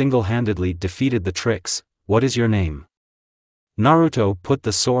person who single-handedly defeated the Tricks. What is your name? Naruto put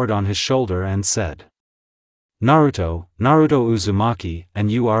the sword on his shoulder and said. Naruto, Naruto Uzumaki,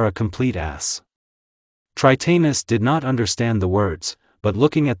 and you are a complete ass. Tritanus did not understand the words, but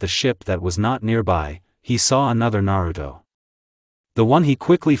looking at the ship that was not nearby, he saw another Naruto. The one he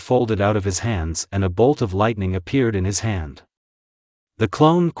quickly folded out of his hands and a bolt of lightning appeared in his hand. The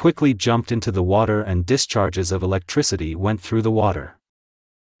clone quickly jumped into the water and discharges of electricity went through the water.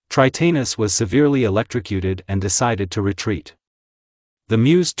 Tritanus was severely electrocuted and decided to retreat. The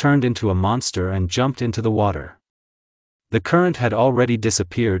Muse turned into a monster and jumped into the water. The current had already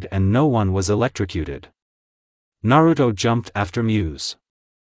disappeared and no one was electrocuted. Naruto jumped after Muse.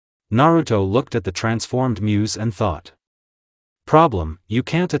 Naruto looked at the transformed Muse and thought. Problem, you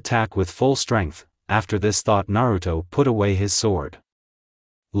can't attack with full strength. After this thought Naruto put away his sword.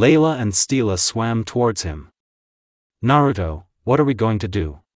 Layla and Stila swam towards him. Naruto, what are we going to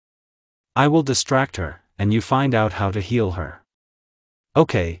do? I will distract her, and you find out how to heal her.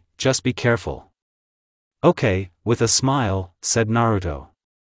 Okay, just be careful. Okay, with a smile, said Naruto.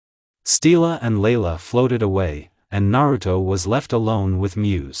 Stila and Layla floated away, and Naruto was left alone with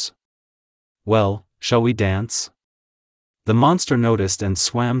Muse. Well, shall we dance? The monster noticed and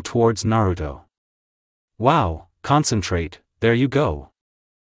swam towards Naruto. Wow, concentrate, there you go.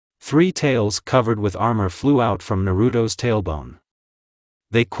 3 tails covered with armor flew out from Naruto's tailbone.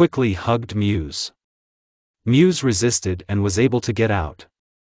 They quickly hugged Muse. Muse resisted and was able to get out.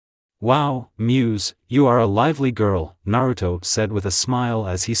 Wow, Muse, you are a lively girl, Naruto said with a smile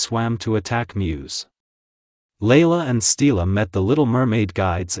as he swam to attack Muse. Layla and Stila met the Little Mermaid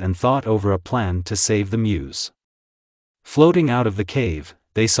guides and thought over a plan to save the Muse. Floating out of the cave,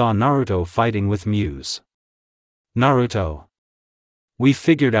 they saw Naruto fighting with Muse. Naruto. We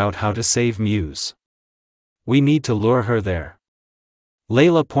figured out how to save Muse. We need to lure her there.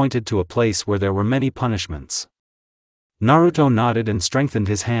 Layla pointed to a place where there were many punishments. Naruto nodded and strengthened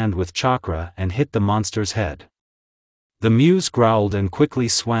his hand with chakra and hit the monster's head. The Muse growled and quickly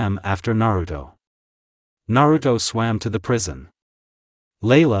swam after Naruto. Naruto swam to the prison.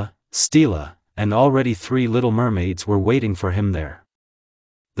 Layla, Stila, and already 3 little mermaids were waiting for him there.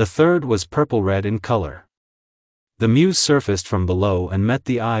 The third was purple-red in color. The Muse surfaced from below and met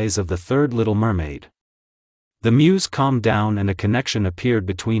the eyes of the third little mermaid. The Muse calmed down and a connection appeared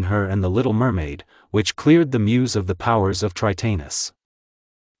between her and the Little Mermaid, which cleared the Muse of the powers of Tritanus.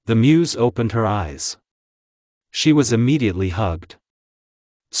 The Muse opened her eyes. She was immediately hugged.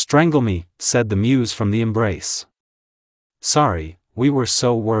 "Strangle me," said the Muse from the embrace. "Sorry, we were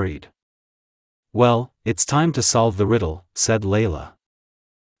so worried." "Well, it's time to solve the riddle," said Layla.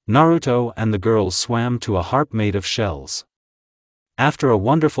 Naruto and the girls swam to a harp made of shells. After a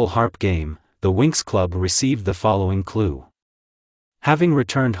wonderful harp game, the Winx Club received the following clue. Having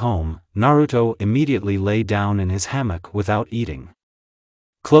returned home, Naruto immediately lay down in his hammock without eating.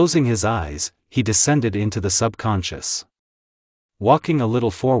 Closing his eyes, he descended into the subconscious. Walking a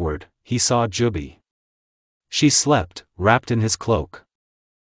little forward, he saw Juubi. She slept, wrapped in his cloak.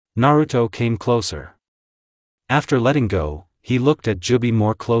 Naruto came closer. After letting go, he looked at Juubi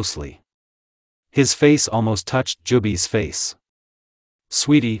more closely. His face almost touched Juubi's face.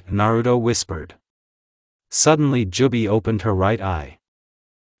 "Sweetie," Naruto whispered. Suddenly Juubi opened her right eye.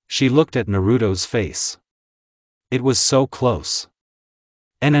 She looked at Naruto's face. It was so close.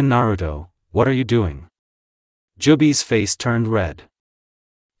 Naruto, what are you doing?" Juubi's face turned red.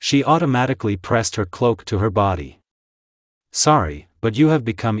 She automatically pressed her cloak to her body. "Sorry, but you have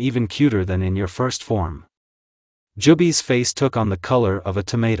become even cuter than in your first form." Juubi's face took on the color of a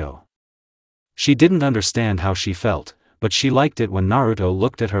tomato. She didn't understand how she felt, but she liked it when Naruto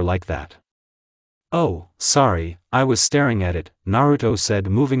looked at her like that. "Oh, sorry, I was staring at it," Naruto said,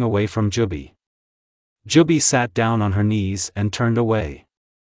 moving away from Juubi. Juubi sat down on her knees and turned away.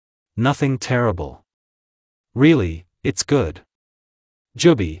 "Nothing terrible. Really, it's good."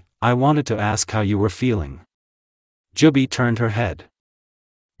 "Juubi, I wanted to ask how you were feeling." Juubi turned her head.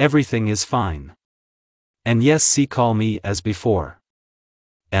 "Everything is fine. And yes, see, call me as before."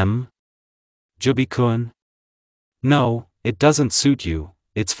 Juubi-kun? "No, it doesn't suit you,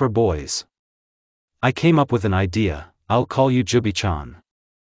 it's for boys. I came up with an idea, I'll call you Juubi-chan."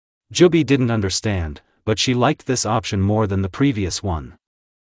 Juubi didn't understand, but she liked this option more than the previous one.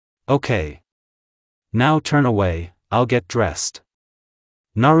 "Okay. Now turn away, I'll get dressed."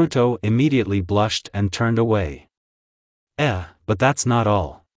 Naruto immediately blushed and turned away. But that's not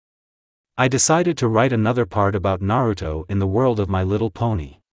all. I decided to write another part about Naruto in the world of My Little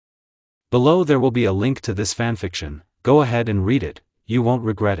Pony. Below there will be a link to this fanfiction, go ahead and read it, you won't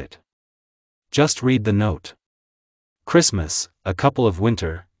regret it. Just read the note. Christmas, a couple of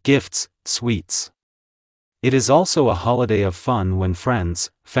winter, gifts, sweets. It is also a holiday of fun when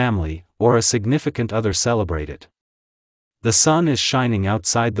friends, family, or a significant other celebrate it. The sun is shining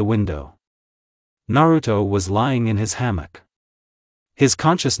outside the window. Naruto was lying in his hammock. His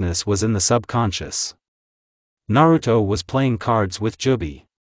consciousness was in the subconscious. Naruto was playing cards with Juubi.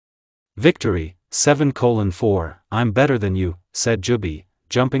 "Victory, 7:4, I'm better than you," said Juubi,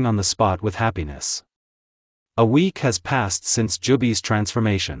 jumping on the spot with happiness. A week has passed since Juubi's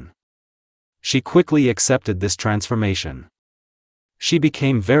transformation. She quickly accepted this transformation. She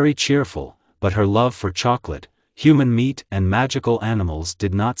became very cheerful, but her love for chocolate, human meat and magical animals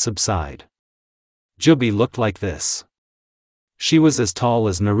did not subside. Juubi looked like this. She was as tall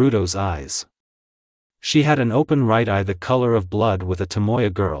as Naruto's eyes. She had an open right eye the color of blood with a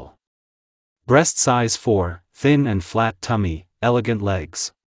Tomoya girl. Breast size 4, thin and flat tummy, elegant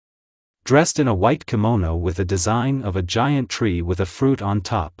legs. Dressed in a white kimono with a design of a giant tree with a fruit on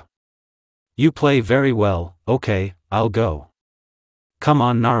top. "You play very well, okay, I'll go. Come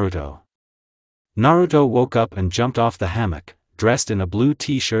on, Naruto." Naruto woke up and jumped off the hammock, dressed in a blue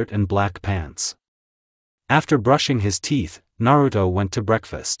t-shirt and black pants. After brushing his teeth, Naruto went to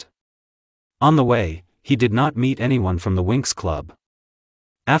breakfast. On the way, he did not meet anyone from the Winx Club.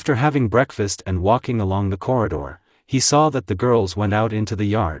 After having breakfast and walking along the corridor, he saw that the girls went out into the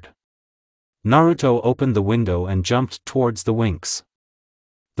yard. Naruto opened the window and jumped towards the Winx.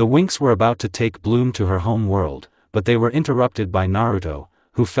 The Winx were about to take Bloom to her home world, but they were interrupted by Naruto,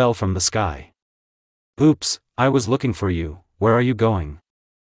 who fell from the sky. "Oops, I was looking for you, where are you going?"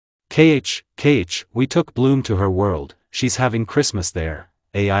 We took Bloom to her world, she's having Christmas there,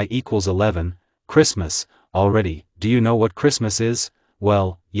 AI equals 11, Christmas, already, do you know what Christmas is?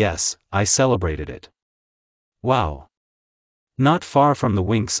 Well, yes, I celebrated it. Wow. Not far from the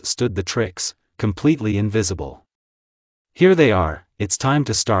Winks stood the Tricks, completely invisible. Here they are, it's time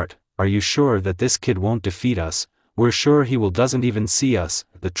to start, are you sure that this kid won't defeat us? We're sure he will doesn't even see us.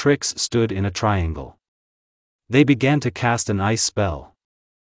 The Tricks stood in a triangle. They began to cast an ice spell.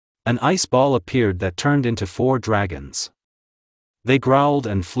 An ice ball appeared that turned into 4 dragons. They growled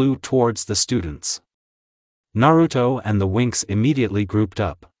and flew towards the students. Naruto and the Winks immediately grouped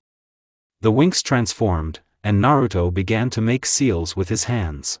up. The Winks transformed, and Naruto began to make seals with his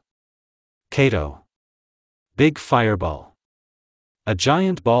hands. Kato. Big fireball. A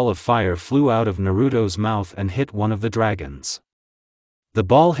giant ball of fire flew out of Naruto's mouth and hit one of the dragons. The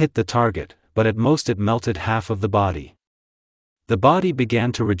ball hit the target, but at most it melted half of the body. The body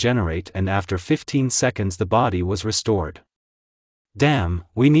began to regenerate, and after 15 seconds the body was restored. Damn,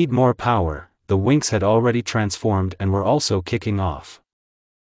 we need more power. The Winks had already transformed and were also kicking off.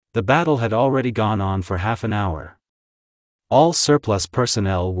 The battle had already gone on for half an hour. All surplus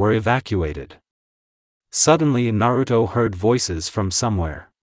personnel were evacuated. Suddenly Naruto heard voices from somewhere.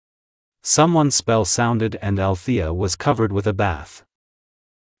 Someone's spell sounded and Althea was covered with a bath.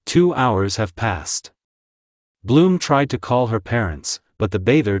 2 hours have passed. Bloom tried to call her parents, but the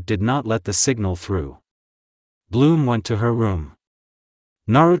bather did not let the signal through. Bloom went to her room.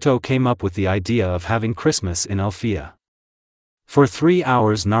 Naruto came up with the idea of having Christmas in Althea. For 3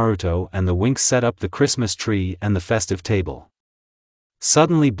 hours Naruto and the Winks set up the Christmas tree and the festive table.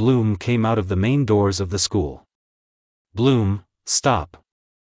 Suddenly Bloom came out of the main doors of the school. Bloom, stop.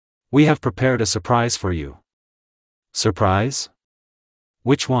 We have prepared a surprise for you. Surprise?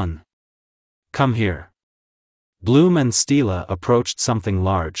 Which one? Come here. Bloom and Stila approached something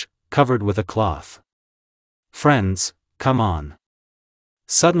large, covered with a cloth. Friends, come on.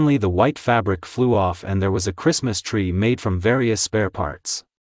 Suddenly the white fabric flew off and there was a Christmas tree made from various spare parts.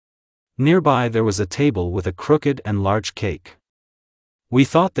 Nearby there was a table with a crooked and large cake. We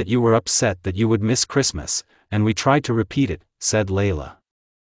thought that you were upset that you would miss Christmas, and we tried to repeat it, said Layla.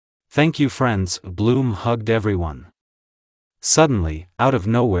 Thank you friends, Bloom hugged everyone. Suddenly, out of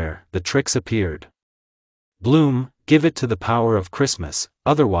nowhere, the Tricks appeared. Bloom, give it to the power of Christmas,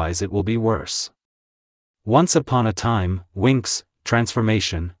 otherwise it will be worse. Once upon a time, Winks,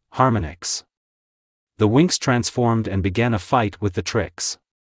 transformation, harmonics. The Winks transformed and began a fight with the Tricks.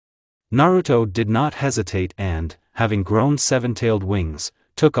 Naruto did not hesitate and, having grown 7-tailed wings,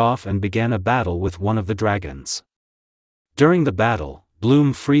 took off and began a battle with one of the dragons. During the battle,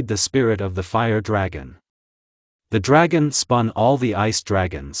 Bloom freed the spirit of the fire dragon. The dragon spun all the ice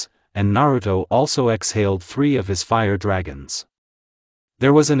dragons, and Naruto also exhaled 3 of his fire dragons.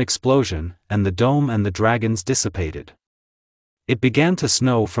 There was an explosion, and the dome and the dragons dissipated. It began to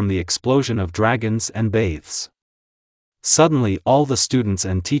snow from the explosion of dragons and bathes. Suddenly all the students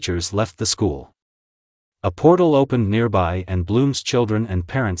and teachers left the school. A portal opened nearby and Bloom's children and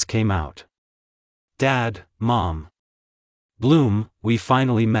parents came out. Dad, Mom. Bloom, we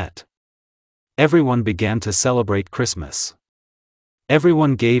finally met. Everyone began to celebrate Christmas.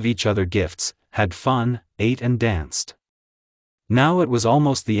 Everyone gave each other gifts, had fun, ate and danced. Now it was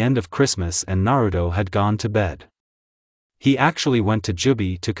almost the end of Christmas and Naruto had gone to bed. He actually went to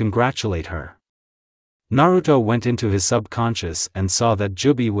Juubi to congratulate her. Naruto went into his subconscious and saw that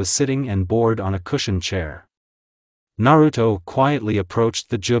Juubi was sitting and bored on a cushioned chair. Naruto quietly approached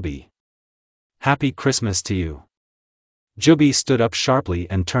the Juubi. Happy Christmas to you. Juubi stood up sharply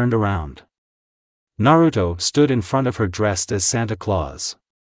and turned around. Naruto stood in front of her dressed as Santa Claus.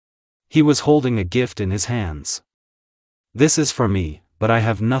 He was holding a gift in his hands. This is for me, but I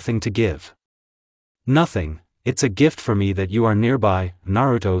have nothing to give. Nothing, it's a gift for me that you are nearby,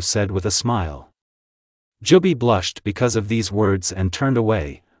 Naruto said with a smile. Juubi blushed because of these words and turned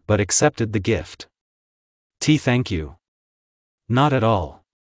away, but accepted the gift. Thank you. Not at all.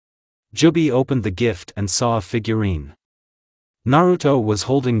 Juubi opened the gift and saw a figurine. Naruto was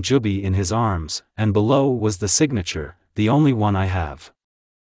holding Juubi in his arms, and below was the signature, the only one I have.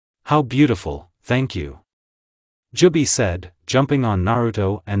 How beautiful, thank you. Juubi said, jumping on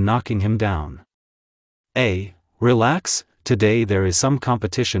Naruto and knocking him down. Relax, today there is some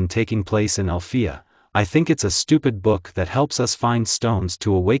competition taking place in Althea. I think it's a stupid book that helps us find stones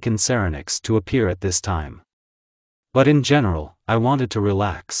to awaken Serenix to appear at this time. But in general, I wanted to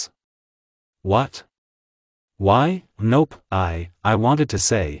relax. What? Why? Nope, I wanted to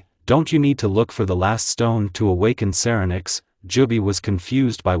say, don't you need to look for the last stone to awaken Serenix? Juubi was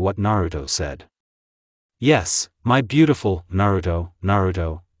confused by what Naruto said. Yes, my beautiful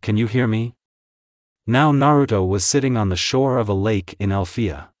Naruto, can you hear me? Now Naruto was sitting on the shore of a lake in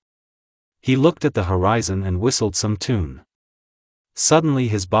Elfia. He looked at the horizon and whistled some tune. Suddenly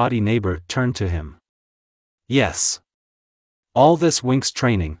his body neighbor turned to him. Yes. All this Winx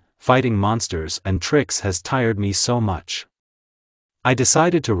training, fighting monsters and tricks has tired me so much. I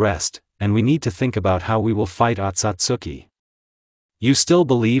decided to rest, and we need to think about how we will fight Otsutsuki. You still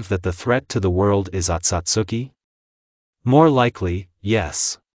believe that the threat to the world is Otsutsuki? More likely,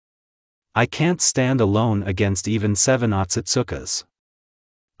 yes. I can't stand alone against even 7 Otsutsukas.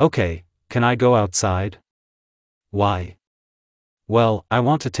 Okay, can I go outside? Why? Well, I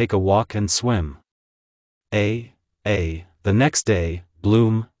want to take a walk and swim. The next day,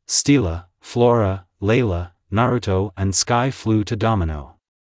 Bloom, Stila, Flora, Layla, Naruto and Sky flew to Domino.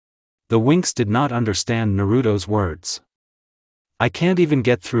 The Winx did not understand Naruto's words. I can't even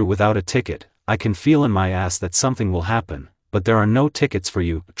get through without a ticket. I can feel in my ass that something will happen, but there are no tickets for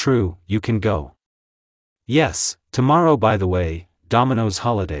you. True, you can go. Yes, tomorrow by the way, Domino's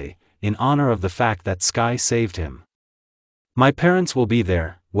holiday, in honor of the fact that Sky saved him. My parents will be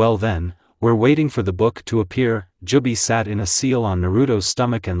there. Well then, we're waiting for the book to appear. Juubi sat in a seal on Naruto's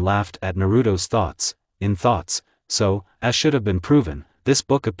stomach and laughed at Naruto's thoughts. In thoughts, so, as should have been proven, this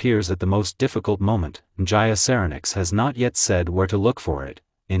book appears at the most difficult moment. Jaya Saranix has not yet said where to look for it,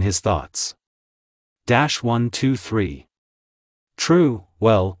 in his thoughts. 1, 2, 3. True,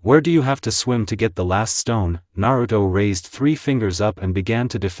 well, where do you have to swim to get the last stone? Naruto raised 3 fingers up and began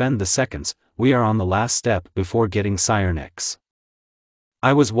to defend the seconds. We are on the last step before getting Saranix.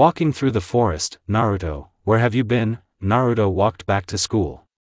 I was walking through the forest. Naruto, where have you been? Naruto walked back to school.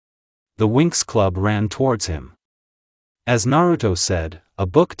 The Winx Club ran towards him. As Naruto said, a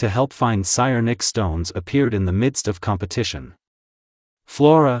book to help find Saranix stones appeared in the midst of competition.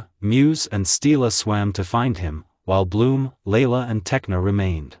 Flora, Muse and Stila swam to find him, while Bloom, Layla and Tekna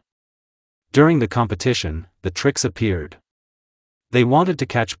remained. During the competition, the tricks appeared. They wanted to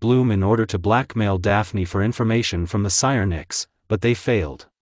catch Bloom in order to blackmail Daphne for information from the Saranix, but they failed.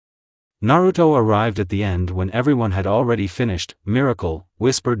 Naruto arrived at the end when everyone had already finished. Miracle,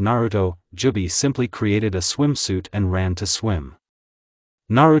 whispered Naruto. Juubi simply created a swimsuit and ran to swim.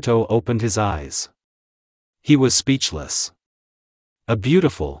 Naruto opened his eyes. He was speechless. A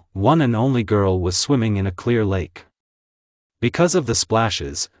beautiful, one and only girl was swimming in a clear lake. Because of the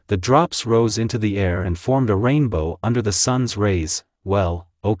splashes, the drops rose into the air and formed a rainbow under the sun's rays. Well,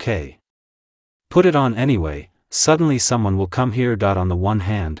 okay. Put it on anyway, suddenly someone will come here. On the one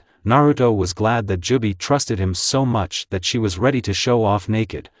hand, Naruto was glad that Juubi trusted him so much that she was ready to show off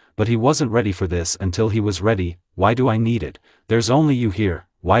naked, but he wasn't ready for this until he was ready. Why do I need it? There's only you here.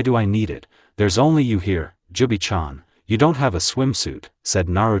 Why do I need it? There's only you here, Juubi-chan. You don't have a swimsuit, said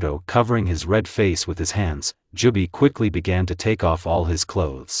Naruto, covering his red face with his hands. Juubi quickly began to take off all his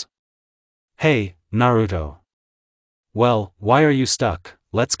clothes. Hey, Naruto. Well, why are you stuck?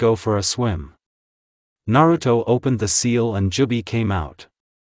 Let's go for a swim. Naruto opened the seal and Juubi came out.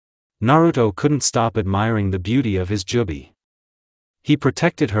 Naruto couldn't stop admiring the beauty of his Juubi. He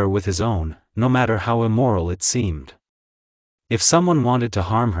protected her with his own, no matter how immoral it seemed. If someone wanted to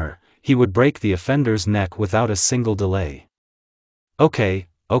harm her, he would break the offender's neck without a single delay. Okay.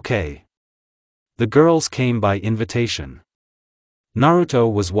 The girls came by invitation.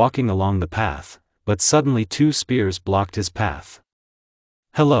 Naruto was walking along the path, but suddenly 2 spears blocked his path.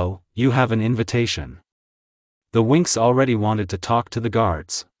 Hello, you have an invitation. The Winx already wanted to talk to the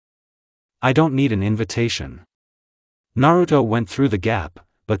guards. I don't need an invitation. Naruto went through the gap,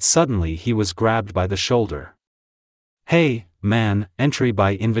 but suddenly he was grabbed by the shoulder. Hey, man, entry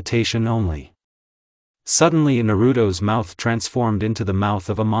by invitation only. Suddenly Naruto's mouth transformed into the mouth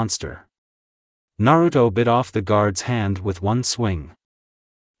of a monster. Naruto bit off the guard's hand with one swing.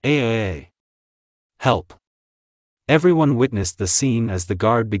 Help! Everyone witnessed the scene as the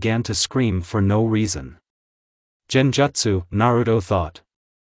guard began to scream for no reason. Genjutsu, Naruto thought.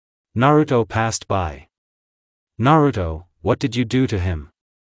 Naruto passed by. Naruto, what did you do to him?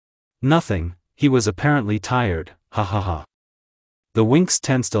 Nothing, he was apparently tired, ha. The Winx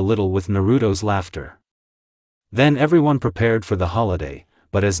tensed a little with Naruto's laughter. Then everyone prepared for the holiday,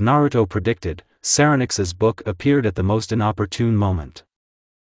 but as Naruto predicted, Saranix's book appeared at the most inopportune moment.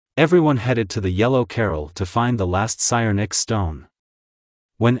 Everyone headed to the Yellow Carol to find the last Saranix stone.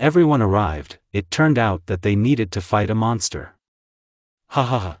 When everyone arrived, it turned out that they needed to fight a monster.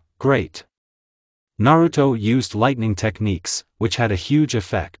 Ha, great. Naruto used lightning techniques, which had a huge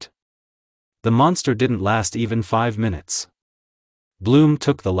effect. The monster didn't last even 5 minutes. Bloom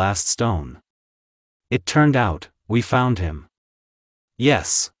took the last stone. It turned out, we found him.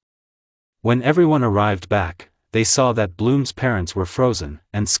 Yes. When everyone arrived back, they saw that Bloom's parents were frozen,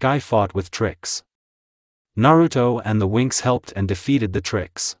 and Sky fought with tricks. Naruto and the Winx helped and defeated the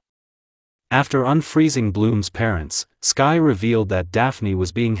tricks. After unfreezing Bloom's parents, Sky revealed that Daphne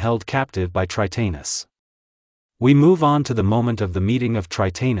was being held captive by Tritanus. We move on to the moment of the meeting of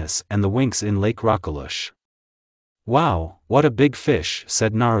Tritanus and the Winx in Lake Rockolush. "Wow, what a big fish,"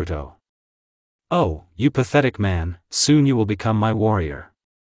 said Naruto. "Oh, you pathetic man, soon you will become my warrior."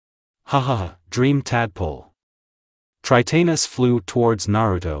 "Haha, dream tadpole." Tritanus flew towards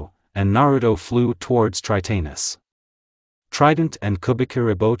Naruto, and Naruto flew towards Tritanus. Trident and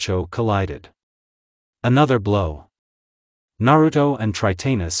Kubikiribocho collided. Another blow. Naruto and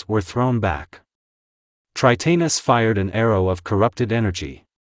Tritanus were thrown back. Tritanus fired an arrow of corrupted energy.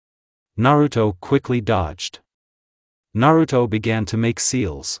 Naruto quickly dodged. Naruto began to make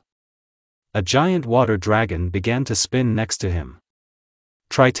seals. A giant water dragon began to spin next to him.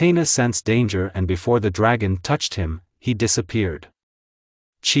 Tritanus sensed danger, and before the dragon touched him, he disappeared.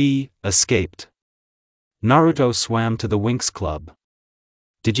 Chi escaped. Naruto swam to the Winx Club.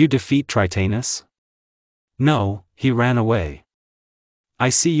 "Did you defeat Tritanus?" "No, he ran away." "I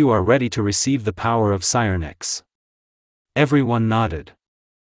see you are ready to receive the power of Cyrenix." Everyone nodded.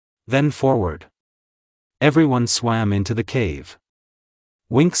 Then forward. Everyone swam into the cave.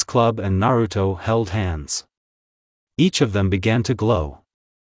 Winx Club and Naruto held hands. Each of them began to glow.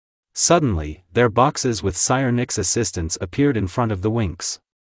 Suddenly, their boxes with Cyrenix assistants appeared in front of the Winx.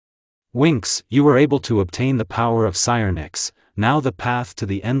 "Winx, you were able to obtain the power of Cyrenix, now the path to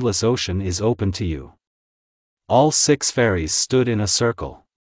the endless ocean is open to you." All 6 fairies stood in a circle.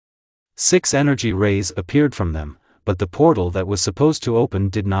 6 energy rays appeared from them, but the portal that was supposed to open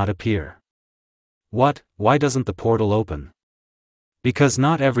did not appear. "What, why doesn't the portal open?" "Because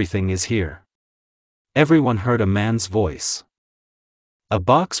not everything is here." Everyone heard a man's voice. A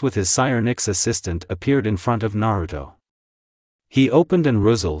box with his Cyrenix assistant appeared in front of Naruto. He opened and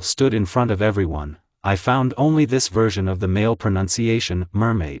Ruzel stood in front of everyone. "I found only this version of the male pronunciation,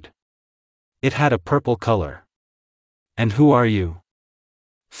 mermaid. It had a purple color." "And who are you?"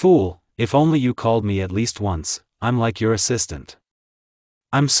 "Fool, if only you called me at least once, I'm like your assistant."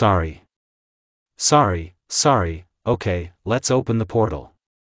 "I'm sorry." Sorry, okay, let's open the portal."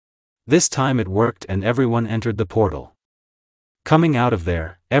 This time it worked and everyone entered the portal. Coming out of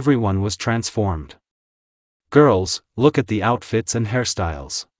there, everyone was transformed. "Girls, look at the outfits and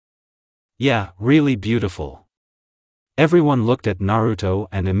hairstyles. Yeah, really beautiful." Everyone looked at Naruto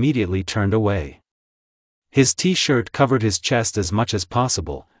and immediately turned away. His t-shirt covered his chest as much as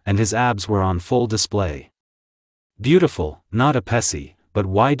possible, and his abs were on full display. "Beautiful, not a pessy, but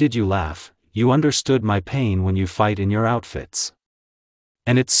why did you laugh? You understood my pain when you fight in your outfits."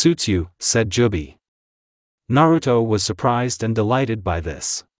 "And it suits you," said Juubi. Naruto was surprised and delighted by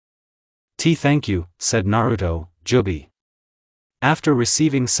this. Thank you," said Naruto, Juubi. After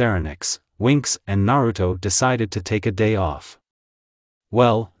receiving Cyrenix, Winx and Naruto decided to take a day off.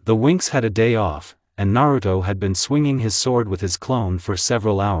 Well, the Winx had a day off, and Naruto had been swinging his sword with his clone for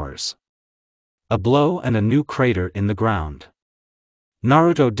several hours. A blow and a new crater in the ground.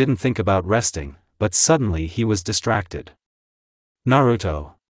 Naruto didn't think about resting, but suddenly he was distracted.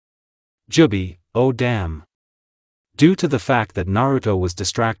 Naruto. Juubi, oh damn. Due to the fact that Naruto was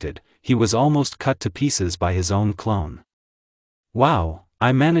distracted, he was almost cut to pieces by his own clone. "Wow,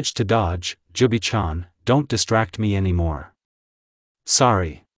 I managed to dodge, Juubi-chan, don't distract me anymore."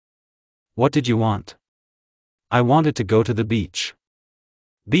 "Sorry." "What did you want?" "I wanted to go to the beach."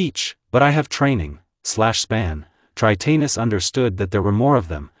 "Beach, but I have training/span." Tritanus understood that there were more of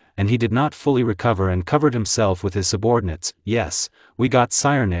them, and he did not fully recover and covered himself with his subordinates. "Yes, we got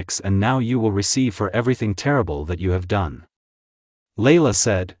Cyrenix and now you will receive for everything terrible that you have done." Layla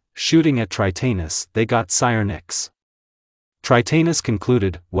said, shooting at Tritanus. "They got Cyrenix." Tritanus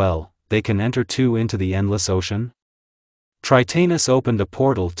concluded, "Well, they can enter too into the endless ocean?" Tritanus opened a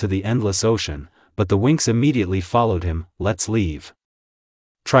portal to the endless ocean, but the Winx immediately followed him. "Let's leave."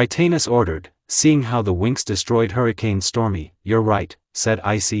 Tritanus ordered, seeing how the Winx destroyed Hurricane Stormy. "You're right," said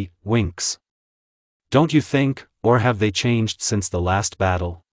Icy Winx. "Don't you think, or have they changed since the last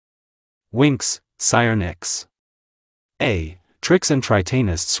battle?" Winx, Cyrenix. Trix and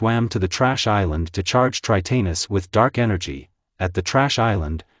Tritanus swam to the Trash Island to charge Tritanus with dark energy. At the Trash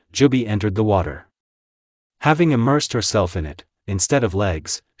Island, Juubi entered the water. Having immersed herself in it, instead of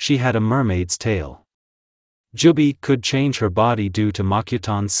legs, she had a mermaid's tail. Juubi could change her body due to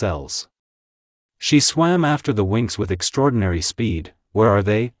Makuton cells. She swam after the Winx with extraordinary speed. "Where are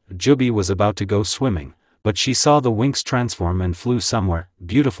they?" Juubi was about to go swimming, but she saw the Winx transform and flew somewhere.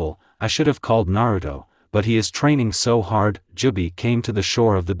 "Beautiful, I should have called Naruto, but he is training so hard." Juubi came to the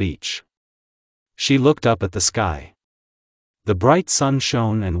shore of the beach. She looked up at the sky. The bright sun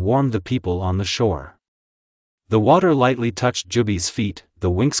shone and warmed the people on the shore. The water lightly touched Juubi's feet.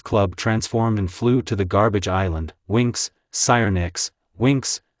 The Winx Club transformed and flew to the garbage island. Winx, Cyrenix,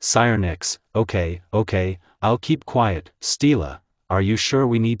 Winx, Cyrenix. Okay, I'll keep quiet. Stila, are you sure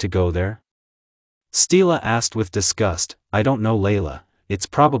we need to go there? Stila asked with disgust. I don't know, Layla, it's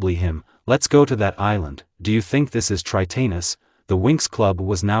probably him. Let's go to that island. Do you think this is Tritanus? The Winx Club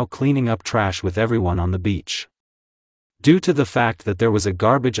was now cleaning up trash with everyone on the beach. Due to the fact that there was a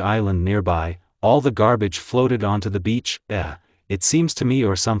garbage island nearby, all the garbage floated onto the beach. It seems to me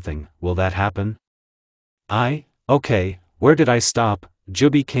or something. Will that happen? Okay, where did I stop?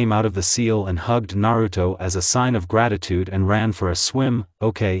 Juubi came out of the seal and hugged Naruto as a sign of gratitude and ran for a swim.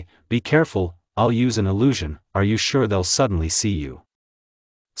 Okay, be careful, I'll use an illusion. Are you sure they'll suddenly see you?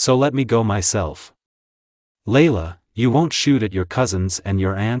 So let me go myself. Layla, you won't shoot at your cousins and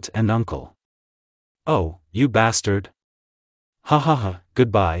your aunt and uncle. Oh, you bastard. Ha,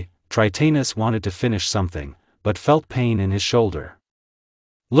 goodbye. Tritanus wanted to finish something, but felt pain in his shoulder.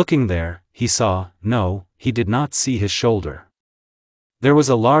 Looking there, he saw, no, he did not see his shoulder. There was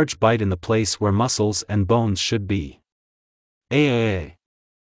a large bite in the place where muscles and bones should be.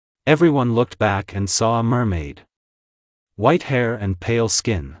 Everyone looked back and saw a mermaid. White hair and pale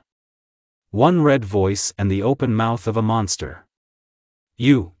skin. One red voice and the open mouth of a monster.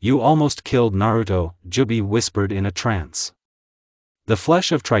 You almost killed Naruto, Juubi whispered in a trance. The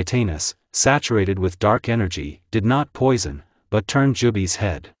flesh of Tritanus, saturated with dark energy, did not poison, but turned Juubi's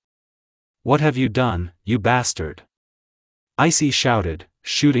head. What have you done, you bastard? Icy shouted,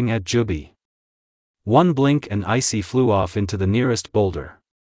 shooting at Juubi. One blink and Icy flew off into the nearest boulder.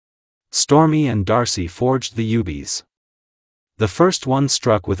 Stormy and Darcy forged the Yubis. The first one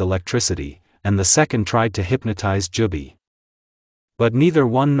struck with electricity, and the second tried to hypnotize Juubi. But neither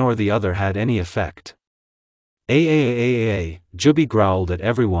one nor the other had any effect. Juubi growled at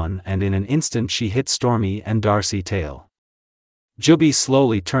everyone and in an instant she hit Stormy and Darcy tail. Juubi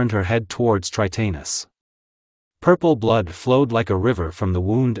slowly turned her head towards Tritanus. Purple blood flowed like a river from the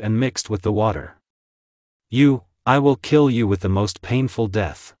wound and mixed with the water. I will kill you with the most painful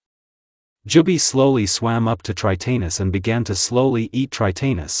death. Juubi slowly swam up to Tritanus and began to slowly eat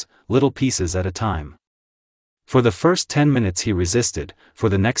Tritanus, little pieces at a time. For the first 10 minutes he resisted, for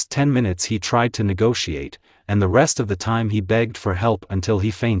the next 10 minutes he tried to negotiate, and the rest of the time he begged for help until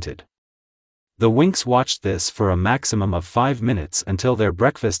he fainted. The Winx watched this for a maximum of 5 minutes until their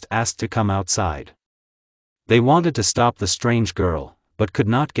breakfast asked to come outside. They wanted to stop the strange girl, but could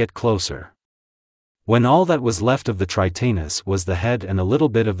not get closer. When all that was left of the Tritanus was the head and a little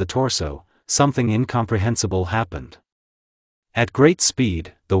bit of the torso, something incomprehensible happened. At great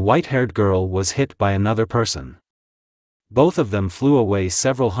speed, the white-haired girl was hit by another person. Both of them flew away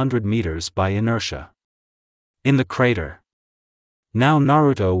several hundred meters by inertia. In the crater. Now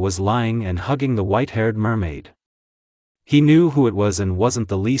Naruto was lying and hugging the white-haired mermaid. He knew who it was and wasn't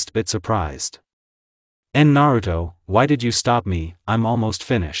the least bit surprised. Naruto, why did you stop me? I'm almost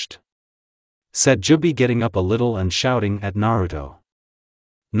finished, said Juubi, getting up a little and shouting at Naruto.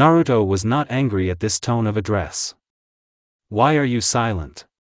 Naruto was not angry at this tone of address. Why are you silent?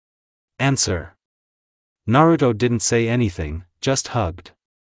 Answer. Naruto didn't say anything, just hugged.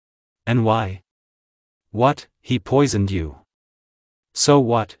 And why? What, he poisoned you? So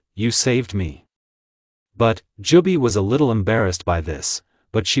what, you saved me. But, Juubi was a little embarrassed by this,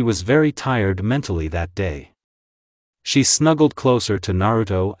 but she was very tired mentally that day. She snuggled closer to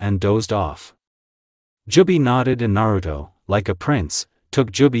Naruto and dozed off. Juubi nodded and Naruto, like a prince, took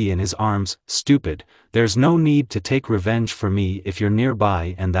Juubi in his arms. Stupid, there's no need to take revenge for me if you're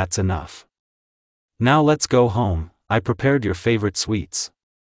nearby and that's enough. Now let's go home, I prepared your favorite sweets.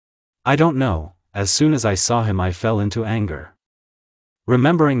 I don't know, as soon as I saw him I fell into anger.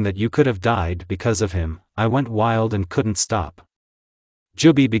 Remembering that you could have died because of him, I went wild and couldn't stop.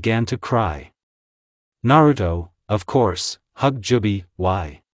 Juubi began to cry. Naruto, of course, hugged Juubi.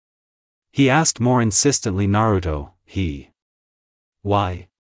 Why? He asked more insistently. Naruto, Why?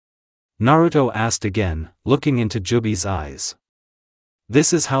 Naruto asked again, looking into Juubi's eyes.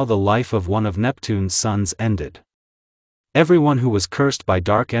 This is how the life of one of Neptune's sons ended. Everyone who was cursed by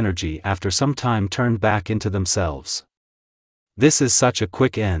dark energy after some time turned back into themselves. This is such a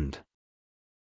quick end.